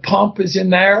 The pump is in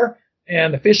there,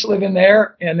 and the fish live in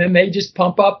there, and then they just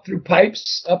pump up through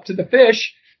pipes up to the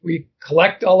fish. We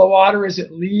collect all the water as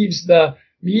it leaves the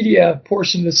media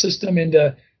portion of the system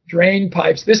into drain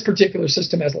pipes. This particular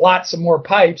system has lots of more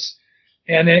pipes,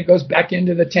 and then it goes back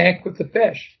into the tank with the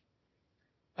fish.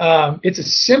 It's a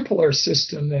simpler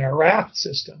system than a raft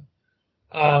system.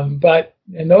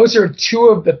 And those are two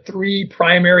of the three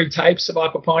primary types of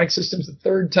aquaponic systems. The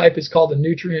third type is called a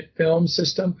nutrient film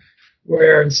system,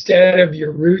 where instead of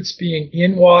your roots being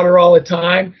in water all the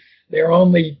time, they're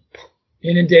only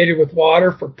inundated with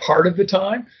water for part of the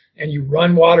time, and you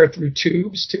run water through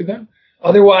tubes to them.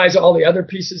 Otherwise, all the other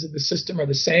pieces of the system are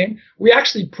the same. We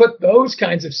actually put those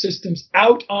kinds of systems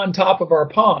out on top of our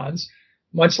ponds,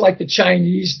 much like the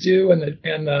Chinese do and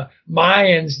the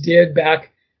Mayans did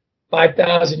back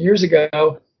 5,000 years ago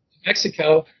in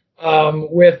Mexico,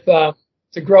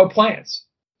 to grow plants,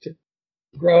 to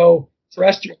grow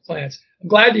terrestrial plants. I'm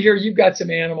glad to hear you've got some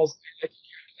animals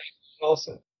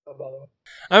also, by the way.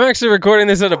 I'm actually recording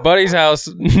this at a buddy's house.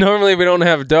 Normally we don't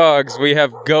have dogs. We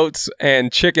have goats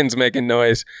and chickens making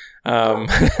noise. So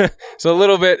a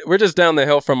little bit, we're just down the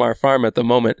hill from our farm at the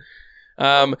moment.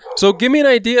 So give me an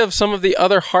idea of some of the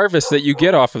other harvests that you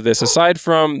get off of this. Aside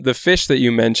from the fish that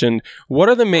you mentioned, what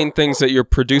are the main things that you're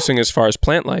producing as far as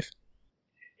plant life?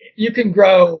 You can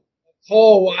grow a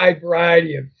whole wide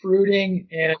variety of fruiting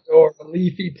and or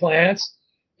leafy plants.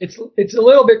 It's a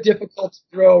little bit difficult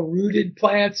to grow rooted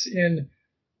plants in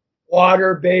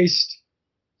water-based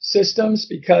systems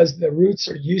because the roots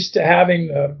are used to having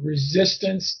the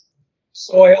resistance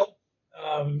soil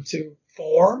to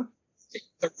form.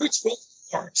 The roots will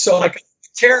form. So like a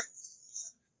turnip,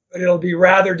 but it'll be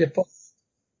rather deformed.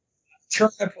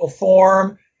 Turnip will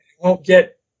form. It won't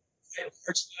get large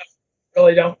enough.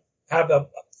 Really don't have the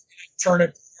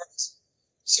turnip forms.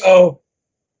 So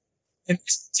in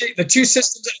the two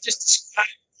systems I just described,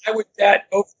 I would bet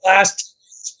over the last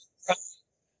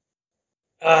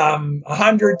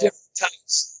 100 different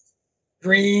types,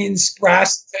 greens,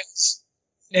 brassicas,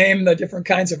 name the different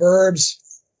kinds of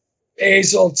herbs,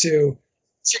 basil to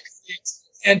chickpea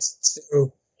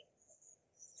to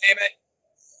name it,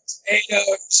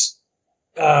 tomatoes,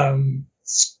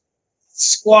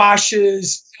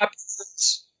 squashes,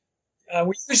 peppers.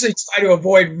 We usually try to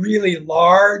avoid really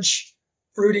large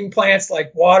fruiting plants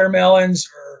like watermelons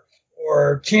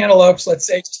or cantaloupes, let's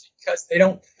say, because they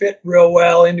don't fit real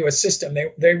well into a system.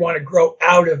 They want to grow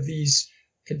out of these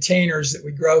containers that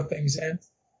we grow things in.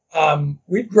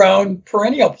 We've grown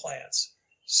perennial plants.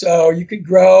 So you could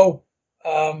grow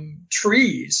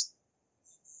trees,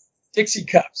 Dixie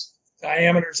cups,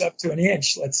 diameters up to an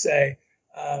inch, let's say,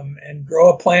 and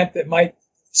grow a plant that might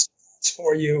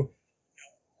for you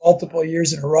multiple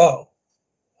years in a row.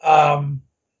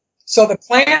 So the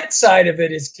plant side of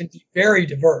it can be very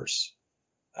diverse.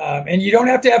 And you don't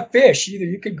have to have fish either.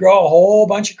 You could grow a whole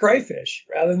bunch of crayfish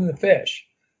rather than the fish.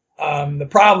 The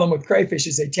problem with crayfish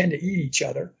is they tend to eat each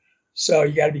other. So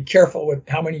you got to be careful with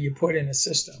how many you put in a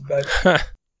system. But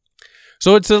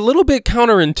So it's a little bit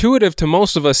counterintuitive to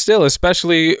most of us still,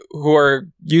 especially who are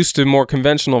used to more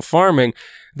conventional farming,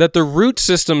 that the root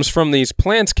systems from these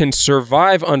plants can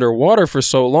survive underwater for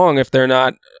so long if they're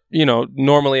not,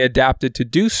 normally adapted to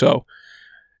do so.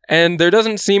 And there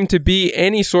doesn't seem to be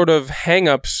any sort of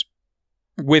hang-ups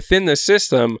within the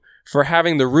system for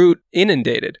having the root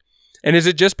inundated. And is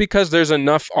it just because there's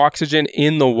enough oxygen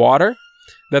in the water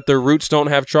that the roots don't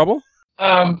have trouble?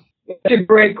 That's a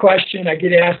great question. I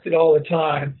get asked it all the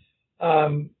time.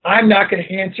 I'm not going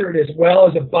to answer it as well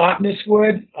as a botanist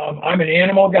would. I'm an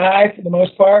animal guy for the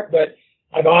most part, but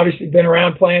I've obviously been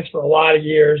around plants for a lot of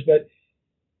years. But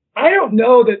I don't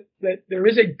know that there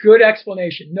is a good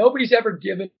explanation. Nobody's ever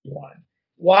given one.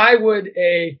 Why would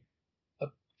a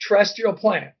terrestrial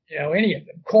plant, any of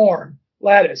them, corn,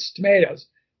 lettuce, tomatoes,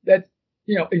 that,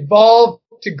 evolved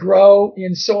to grow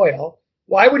in soil,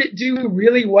 why would it do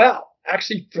really well,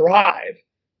 actually thrive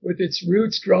with its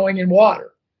roots growing in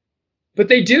water? But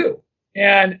they do.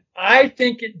 And I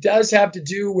think it does have to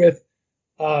do with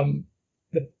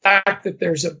the fact that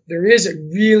there is a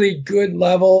really good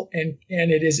level and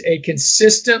it is a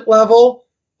consistent level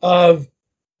of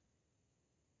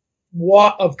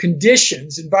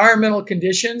conditions, environmental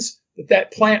conditions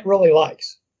that plant really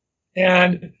likes.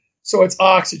 And so it's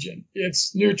oxygen,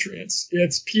 it's nutrients,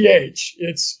 it's pH,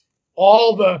 it's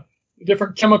all the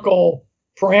different chemical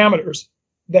parameters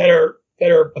that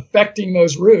are affecting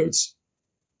those roots.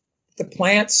 The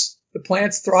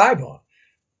plants thrive on.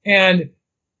 And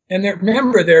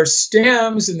remember, their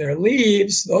stems and their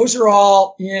leaves, those are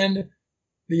all in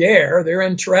the air. They're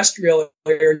in terrestrial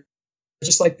air,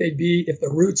 just like they'd be if the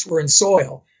roots were in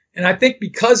soil. And I think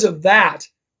because of that,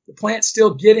 the plant's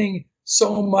still getting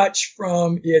so much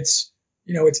from its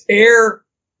air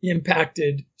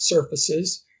impacted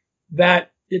surfaces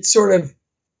that it sort of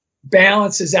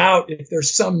balances out if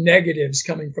there's some negatives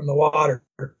coming from the water.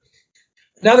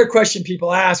 Another question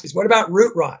people ask is, what about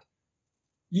root rot?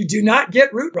 You do not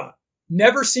get root rot.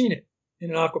 Never seen it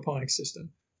in an aquaponics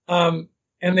system.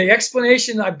 And the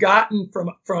explanation I've gotten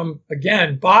from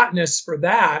again, botanists for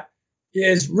that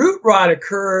is root rot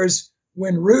occurs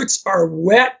when roots are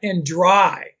wet and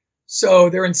dry. So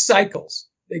they're in cycles.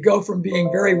 They go from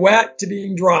being very wet to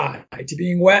being dry, to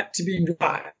being wet to being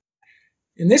dry.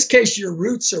 In this case, your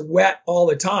roots are wet all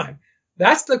the time.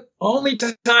 That's the only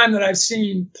time that I've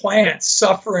seen plants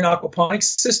suffer in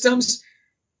aquaponics systems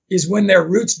is when their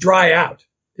roots dry out.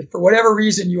 If for whatever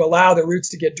reason you allow the roots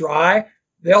to get dry,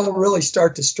 they'll really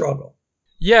start to struggle.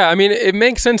 Yeah, I mean, it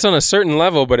makes sense on a certain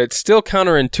level, but it's still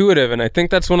counterintuitive. And I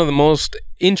think that's one of the most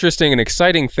interesting and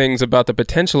exciting things about the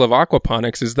potential of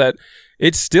aquaponics is that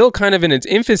it's still kind of in its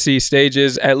infancy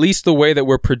stages, at least the way that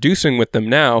we're producing with them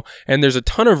now. And there's a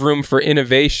ton of room for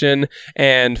innovation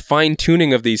and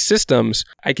fine-tuning of these systems.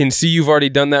 I can see you've already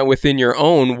done that within your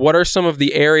own. What are some of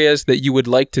the areas that you would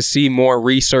like to see more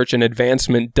research and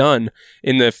advancement done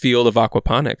in the field of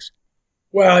aquaponics?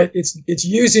 Well, it's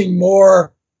using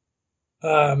more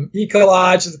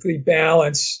ecologically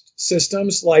balanced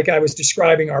systems like I was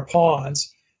describing our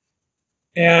ponds.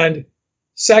 And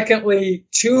secondly,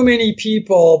 too many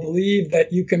people believe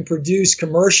that you can produce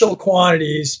commercial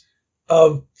quantities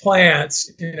of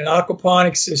plants in an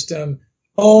aquaponic system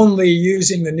only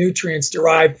using the nutrients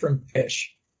derived from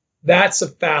fish. That's a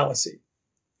fallacy.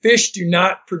 Fish do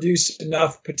not produce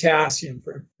enough potassium,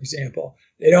 for example.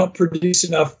 They don't produce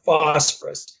enough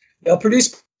phosphorus. They'll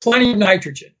produce plenty of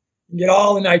nitrogen. You get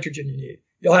all the nitrogen you need.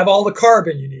 You'll have all the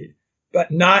carbon you need, but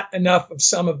not enough of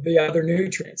some of the other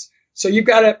nutrients. So you've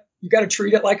got to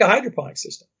treat it like a hydroponic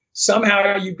system.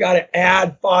 Somehow you've got to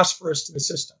add phosphorus to the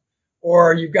system,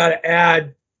 or you've got to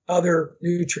add other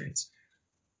nutrients.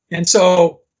 And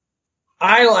so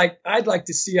I'd like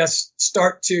to see us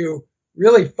start to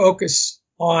really focus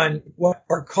on what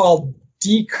are called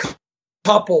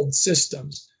decoupled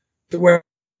systems, to where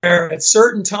at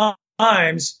certain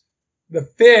times the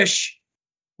fish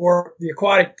or the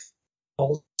aquatic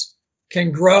animals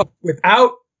can grow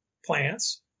without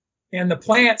plants, and the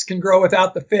plants can grow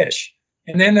without the fish.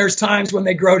 And then there's times when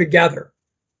they grow together.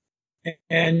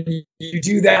 And you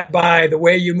do that by the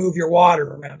way you move your water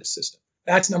around the system.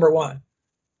 That's number one.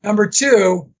 Number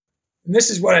two, and this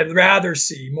is what I'd rather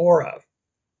see more of.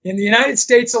 In the United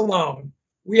States alone,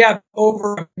 we have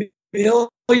over 1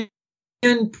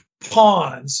 million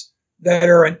ponds that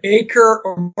are an acre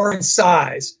or more in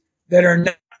size that are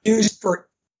not used for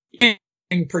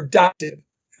anything productive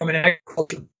from an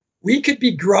agriculture. We could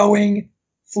be growing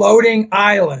floating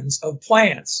islands of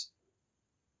plants,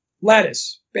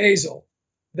 lettuce, basil,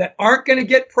 that aren't going to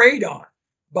get preyed on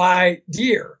by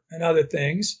deer and other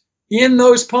things in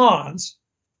those ponds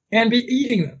and be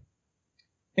eating them.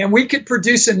 And we could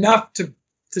produce enough to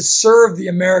serve the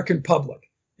American public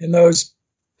in those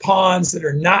ponds that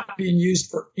are not being used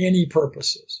for any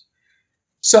purposes.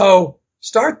 So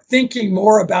start thinking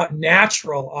more about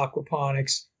natural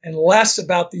aquaponics and less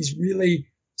about these really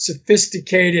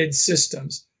sophisticated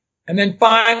systems. And then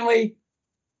finally,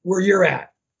 where you're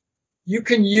at, you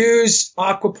can use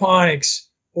aquaponics,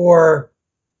 or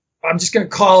I'm just going to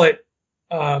call it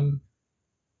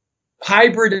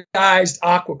hybridized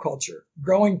aquaculture,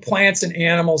 growing plants and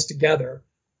animals together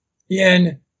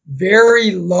in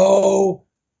very low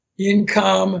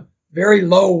income, very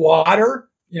low water.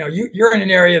 You're in an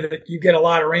area that you get a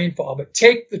lot of rainfall, but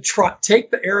take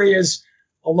the areas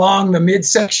along the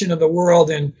midsection of the world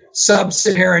in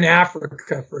sub-Saharan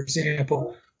Africa, for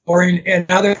example, or in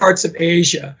other parts of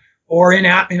Asia, or in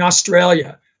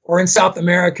Australia, or in South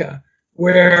America,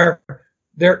 where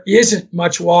there isn't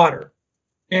much water.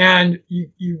 And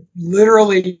you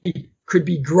literally could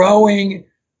be growing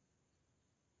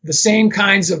the same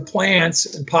kinds of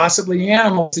plants and possibly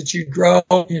animals that you grow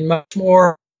in much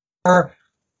more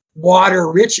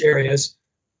water-rich areas,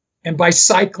 and by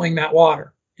cycling that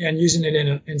water and using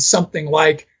it in something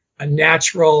like a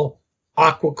natural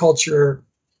aquaculture,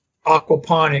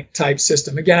 aquaponic type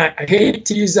system. Again, I hate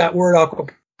to use that word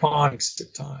aquaponics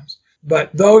at times,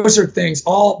 but those are things,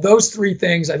 all those three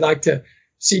things I'd like to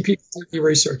see people do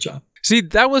research on. See,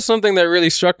 that was something that really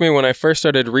struck me when I first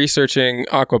started researching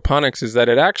aquaponics, is that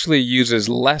it actually uses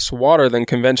less water than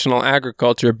conventional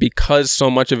agriculture because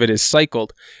so much of it is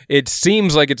cycled. It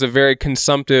seems like it's a very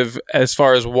consumptive, as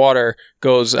far as water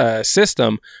goes,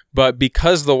 system, but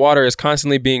because the water is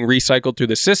constantly being recycled through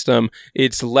the system,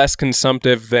 it's less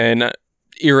consumptive than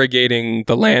irrigating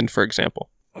the land, for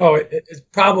example. Oh, it's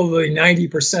probably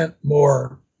 90%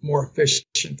 more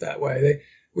efficient that way.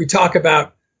 We talk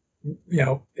about,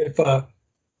 if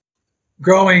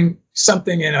growing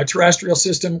something in a terrestrial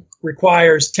system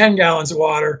requires 10 gallons of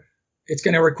water, it's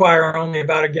going to require only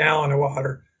about a gallon of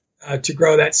water to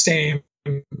grow that same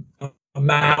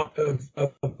amount of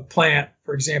a plant,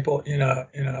 for example, in a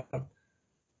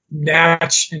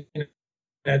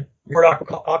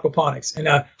aquaponics, in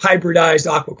a hybridized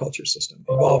aquaculture system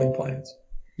involving plants.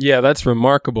 Yeah, that's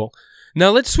remarkable.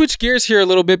 Now let's switch gears here a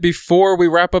little bit before we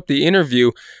wrap up the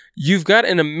interview. You've got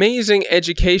an amazing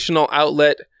educational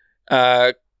outlet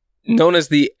known as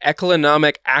the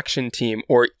Ecolonomics Action Team,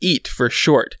 or EAT for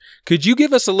short. Could you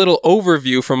give us a little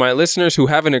overview for my listeners who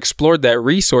haven't explored that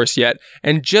resource yet,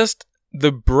 and just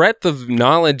the breadth of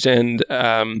knowledge and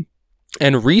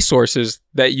resources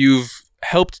that you've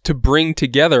helped to bring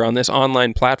together on this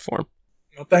online platform?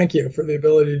 Well, thank you for the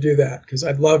ability to do that, because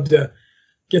I'd love to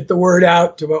get the word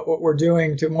out to what we're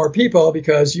doing to more people,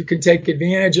 because you can take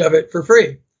advantage of it for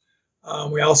free.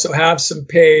 We also have some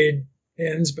paid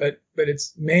ins, but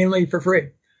it's mainly for free.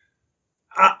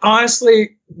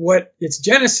 Honestly, what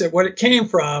it came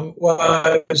from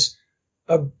was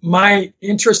my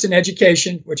interest in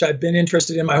education, which I've been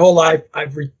interested in my whole life.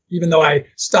 Even though I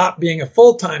stopped being a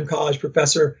full-time college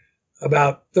professor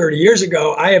about 30 years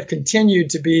ago, I have continued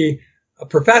to be a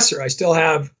professor. I still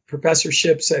have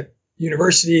professorships at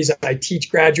universities. I teach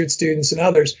graduate students and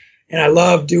others, and I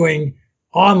love doing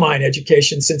online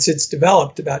education since it's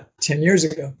developed about 10 years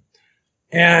ago.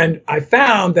 And I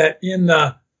found that in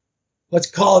let's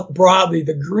call it broadly,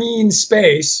 the green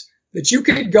space, that you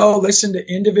could go listen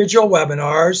to individual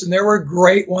webinars, and there were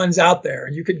great ones out there,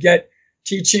 and you could get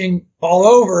teaching all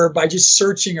over by just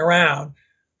searching around.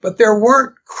 But there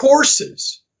weren't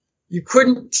courses. You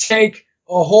couldn't take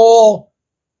a whole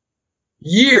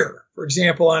year, for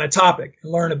example, on a topic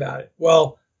and learn about it.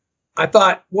 Well, I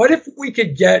thought, what if we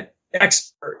could get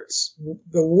experts,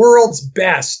 the world's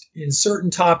best in certain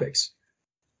topics,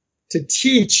 to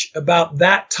teach about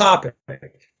that topic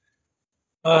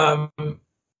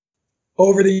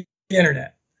over the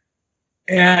internet?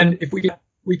 And if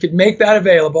we could make that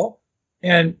available,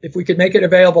 and if we could make it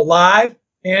available live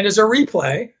and as a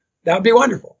replay, that would be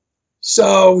wonderful.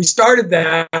 So we started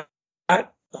that a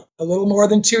little more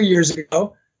than 2 years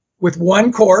ago with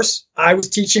one course. I was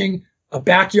teaching a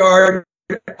backyard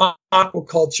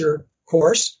aquaculture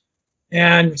course,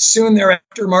 and soon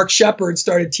thereafter, Mark Shepard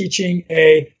started teaching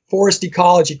a forest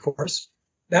ecology course.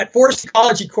 That forest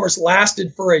ecology course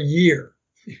lasted for a year,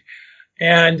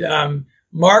 and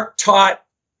Mark taught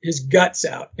his guts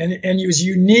out, and it was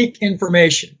unique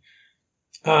information.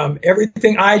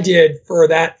 Everything I did for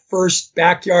that first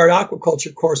backyard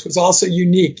aquaculture course was also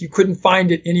unique. You couldn't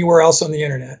find it anywhere else on the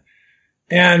internet.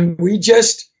 And we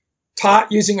just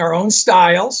taught using our own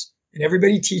styles, and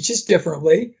everybody teaches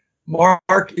differently.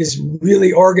 Mark is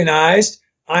really organized.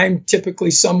 I'm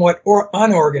typically somewhat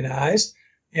unorganized,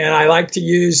 and I like to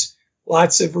use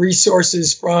lots of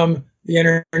resources from the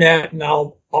internet, and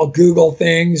I'll Google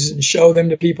things and show them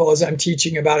to people as I'm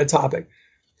teaching about a topic.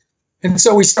 And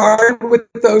so we started with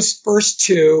those first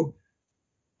two.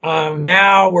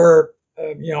 Now we're,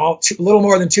 a little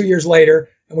more than 2 years later,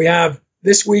 and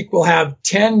this week we'll have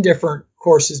 10 different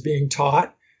courses being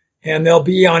taught, and they'll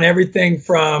be on everything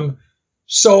from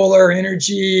solar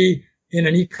energy in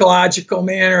an ecological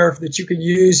manner that you can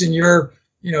use in your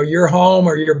home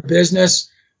or your business,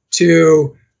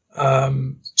 to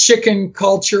chicken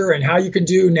culture and how you can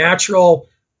do natural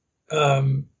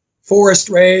forest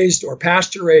raised or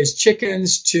pasture raised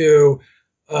chickens, to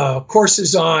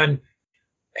courses on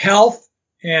health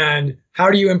and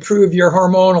how do you improve your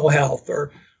hormonal health,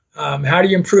 or how do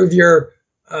you improve your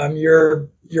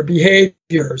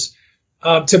behaviors,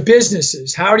 to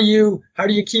businesses. How do you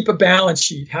keep a balance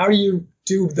sheet? How do you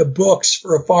do the books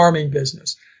for a farming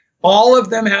business? All of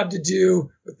them have to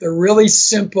do with the really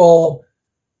simple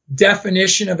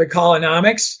definition of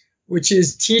Ecolonomics, which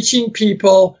is teaching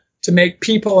people to make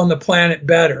people on the planet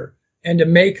better and to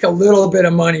make a little bit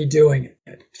of money doing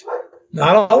it.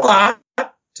 Not a lot,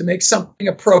 to make something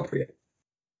appropriate.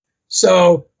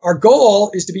 So our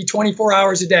goal is to be 24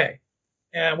 hours a day.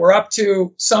 And we're up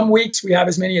to, some weeks we have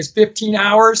as many as 15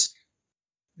 hours.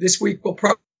 This week will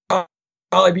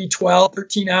probably be 12,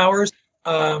 13 hours.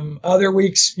 Other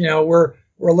weeks, we're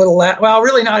a little less, well,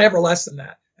 really not ever less than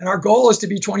that. And our goal is to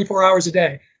be 24 hours a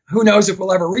day. Who knows if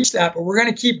we'll ever reach that, but we're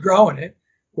going to keep growing it.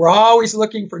 We're always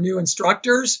looking for new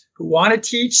instructors who want to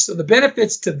teach. So the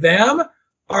benefits to them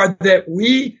are that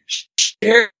we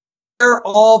share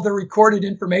all the recorded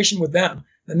information with them,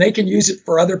 and they can use it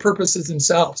for other purposes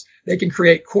themselves. They can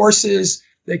create courses.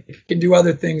 They can do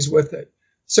other things with it.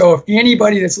 So if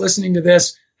anybody that's listening to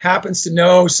this happens to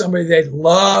know somebody they'd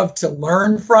love to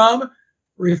learn from,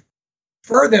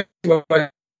 refer them to us.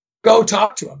 Go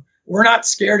talk to them. We're not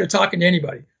scared of talking to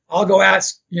anybody. I'll go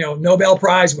ask, Nobel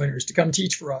Prize winners to come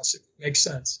teach for us. It makes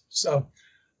sense. So,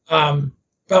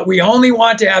 but we only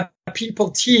want to have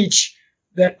people teach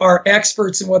that are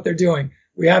experts in what they're doing.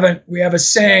 We have a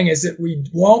saying is that we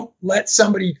won't let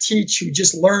somebody teach who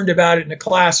just learned about it in a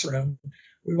classroom.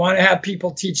 We want to have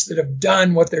people teach that have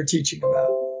done what they're teaching about.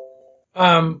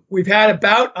 We've had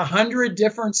about 100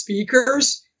 different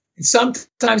speakers, and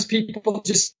sometimes people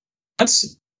just,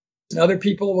 and other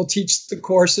people will teach the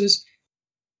courses.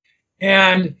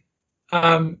 And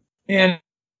again,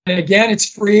 it's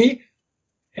free.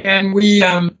 And we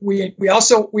have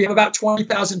about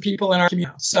 20,000 people in our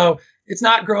community. So it's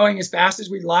not growing as fast as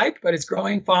we'd like, but it's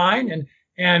growing fine.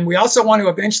 And we also want to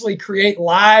eventually create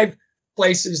live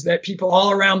places that people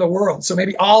all around the world. So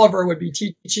maybe Oliver would be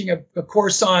teaching a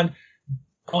course on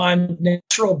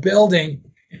natural building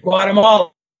in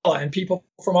Guatemala, and people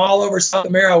from all over South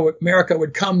America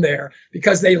would come there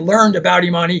because they learned about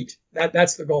him on EAT.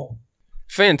 That's the goal.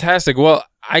 Fantastic. Well,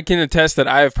 I can attest that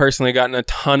I have personally gotten a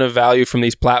ton of value from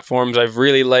these platforms. I've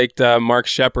really liked Mark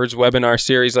Shepard's webinar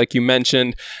series, like you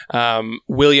mentioned.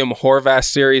 William Horvath's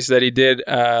series that he did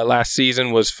last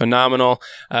season was phenomenal.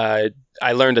 I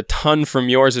learned a ton from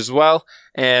yours as well.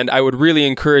 And I would really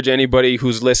encourage anybody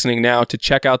who's listening now to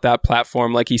check out that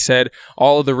platform. Like he said,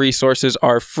 all of the resources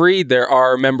are free. There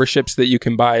are memberships that you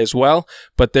can buy as well,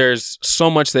 but there's so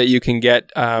much that you can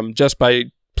get just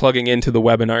by plugging into the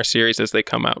webinar series as they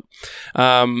come out.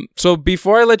 So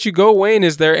before I let you go, Wayne,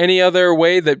 is there any other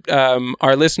way that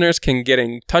our listeners can get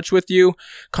in touch with you,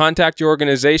 contact your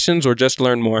organizations, or just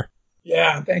learn more?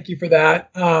 Yeah, thank you for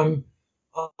that.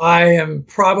 I am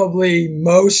probably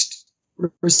most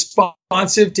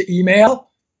responsive to email,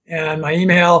 and my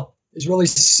email is really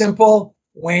simple,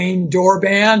 Wayne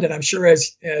Dorband, and I'm sure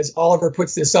as Oliver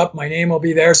puts this up, my name will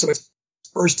be there, so it's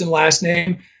first and last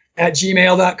name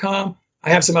 @gmail.com. I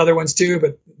have some other ones too,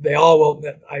 but they all will.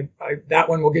 That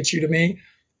one will get you to me.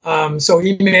 So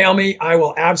email me. I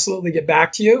will absolutely get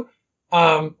back to you.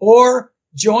 Or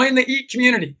join the EAT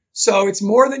community. So it's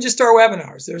more than just our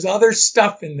webinars. There's other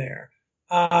stuff in there.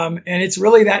 And it's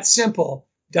really that simple.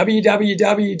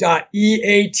 www.eat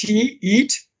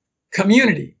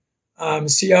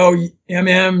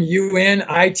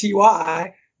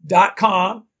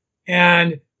community.com.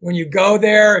 And when you go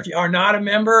there, if you are not a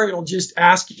member, it'll just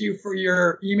ask you for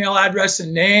your email address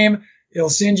and name. It'll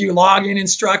send you login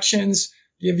instructions,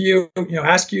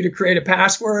 ask you to create a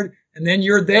password, and then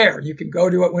you're there. You can go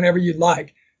to it whenever you'd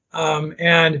like.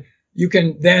 And you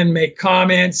can then make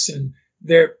comments, and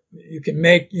there you can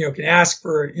can ask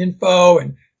for info,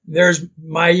 and there's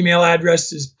my email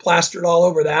address is plastered all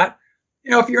over that.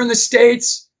 If you're in the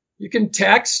States, you can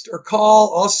text or call.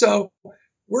 Also,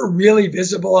 we're really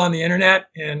visible on the internet,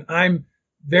 and I'm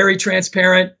very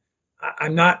transparent.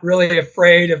 I'm not really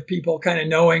afraid of people kind of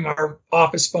knowing our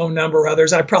office phone number or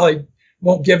others. I probably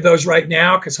won't give those right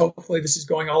now because hopefully this is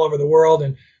going all over the world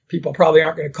and people probably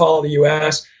aren't going to call the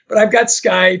US. But I've got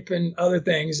Skype and other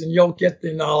things, and you'll get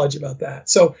the knowledge about that.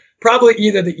 So probably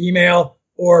either the email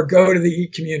or go to the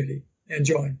EAT community and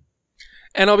join.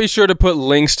 And I'll be sure to put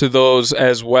links to those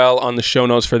as well on the show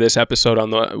notes for this episode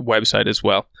on the website as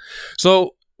well.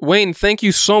 So Wayne, thank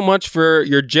you so much for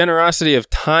your generosity of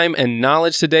time and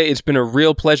knowledge today. It's been a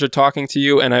real pleasure talking to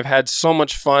you, and I've had so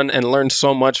much fun and learned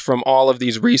so much from all of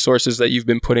these resources that you've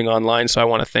been putting online, so I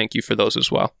want to thank you for those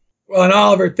as well. Well, and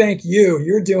Oliver, thank you.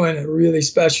 You're doing a really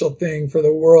special thing for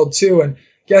the world, too. And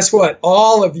guess what?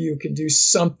 All of you can do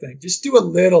something. Just do a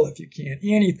little if you can,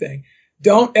 anything.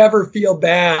 Don't ever feel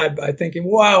bad by thinking,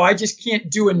 wow, I just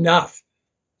can't do enough.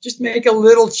 Just make a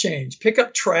little change. Pick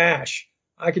up trash.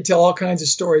 I could tell all kinds of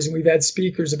stories, and we've had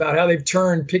speakers about how they've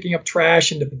turned picking up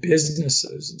trash into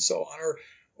businesses and so on,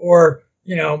 or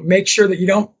make sure that you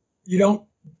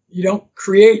don't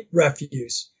create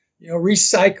refuse.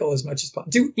 Recycle as much as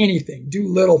possible. Do anything. Do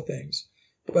little things.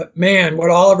 But man, what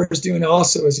Oliver's doing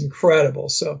also is incredible.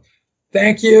 So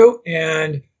thank you,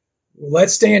 and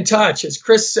let's stay in touch. As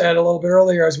Chris said a little bit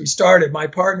earlier as we started, my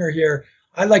partner here,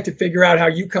 I'd like to figure out how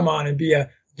you come on and be a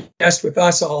guest with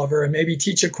us, Oliver, and maybe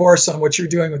teach a course on what you're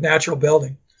doing with natural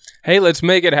building. Hey, let's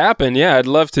make it happen. Yeah, I'd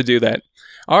love to do that.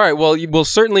 All right, well, we'll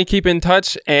certainly keep in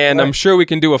touch, and right. I'm sure we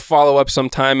can do a follow-up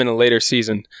sometime in a later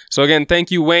season. So again, thank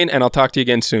you, Wayne, and I'll talk to you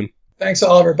again soon. Thanks,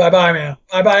 Oliver. Bye-bye, man.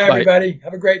 Bye-bye, everybody. Bye.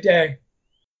 Have a great day.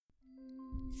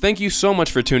 Thank you so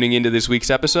much for tuning into this week's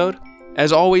episode.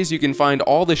 As always, you can find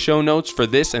all the show notes for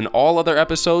this and all other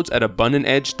episodes at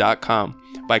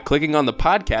abundantedge.com by clicking on the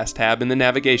podcast tab in the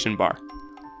navigation bar.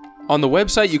 On the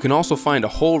website, you can also find a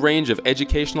whole range of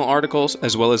educational articles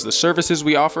as well as the services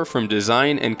we offer from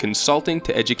design and consulting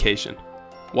to education.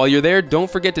 While you're there,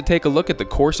 don't forget to take a look at the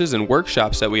courses and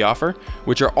workshops that we offer,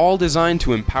 which are all designed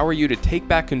to empower you to take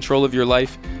back control of your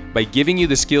life by giving you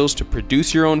the skills to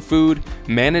produce your own food,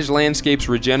 manage landscapes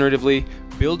regeneratively,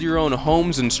 build your own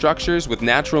homes and structures with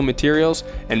natural materials,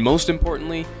 and most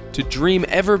importantly, to dream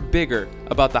ever bigger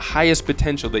about the highest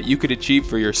potential that you could achieve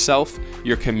for yourself,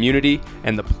 your community,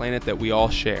 and the planet that we all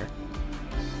share.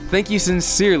 Thank you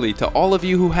sincerely to all of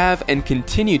you who have and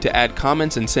continue to add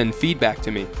comments and send feedback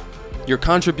to me. Your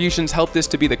contributions help this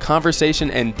to be the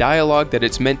conversation and dialogue that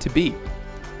it's meant to be.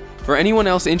 For anyone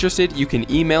else interested, you can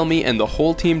email me and the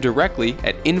whole team directly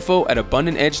at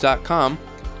info@abundantedge.com,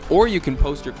 or you can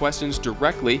post your questions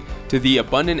directly to the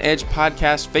Abundant Edge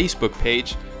Podcast Facebook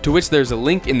page, to which there's a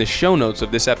link in the show notes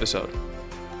of this episode.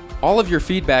 All of your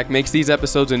feedback makes these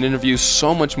episodes and interviews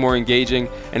so much more engaging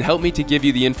and help me to give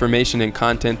you the information and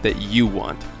content that you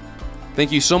want.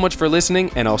 Thank you so much for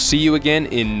listening, and I'll see you again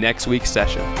in next week's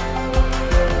session.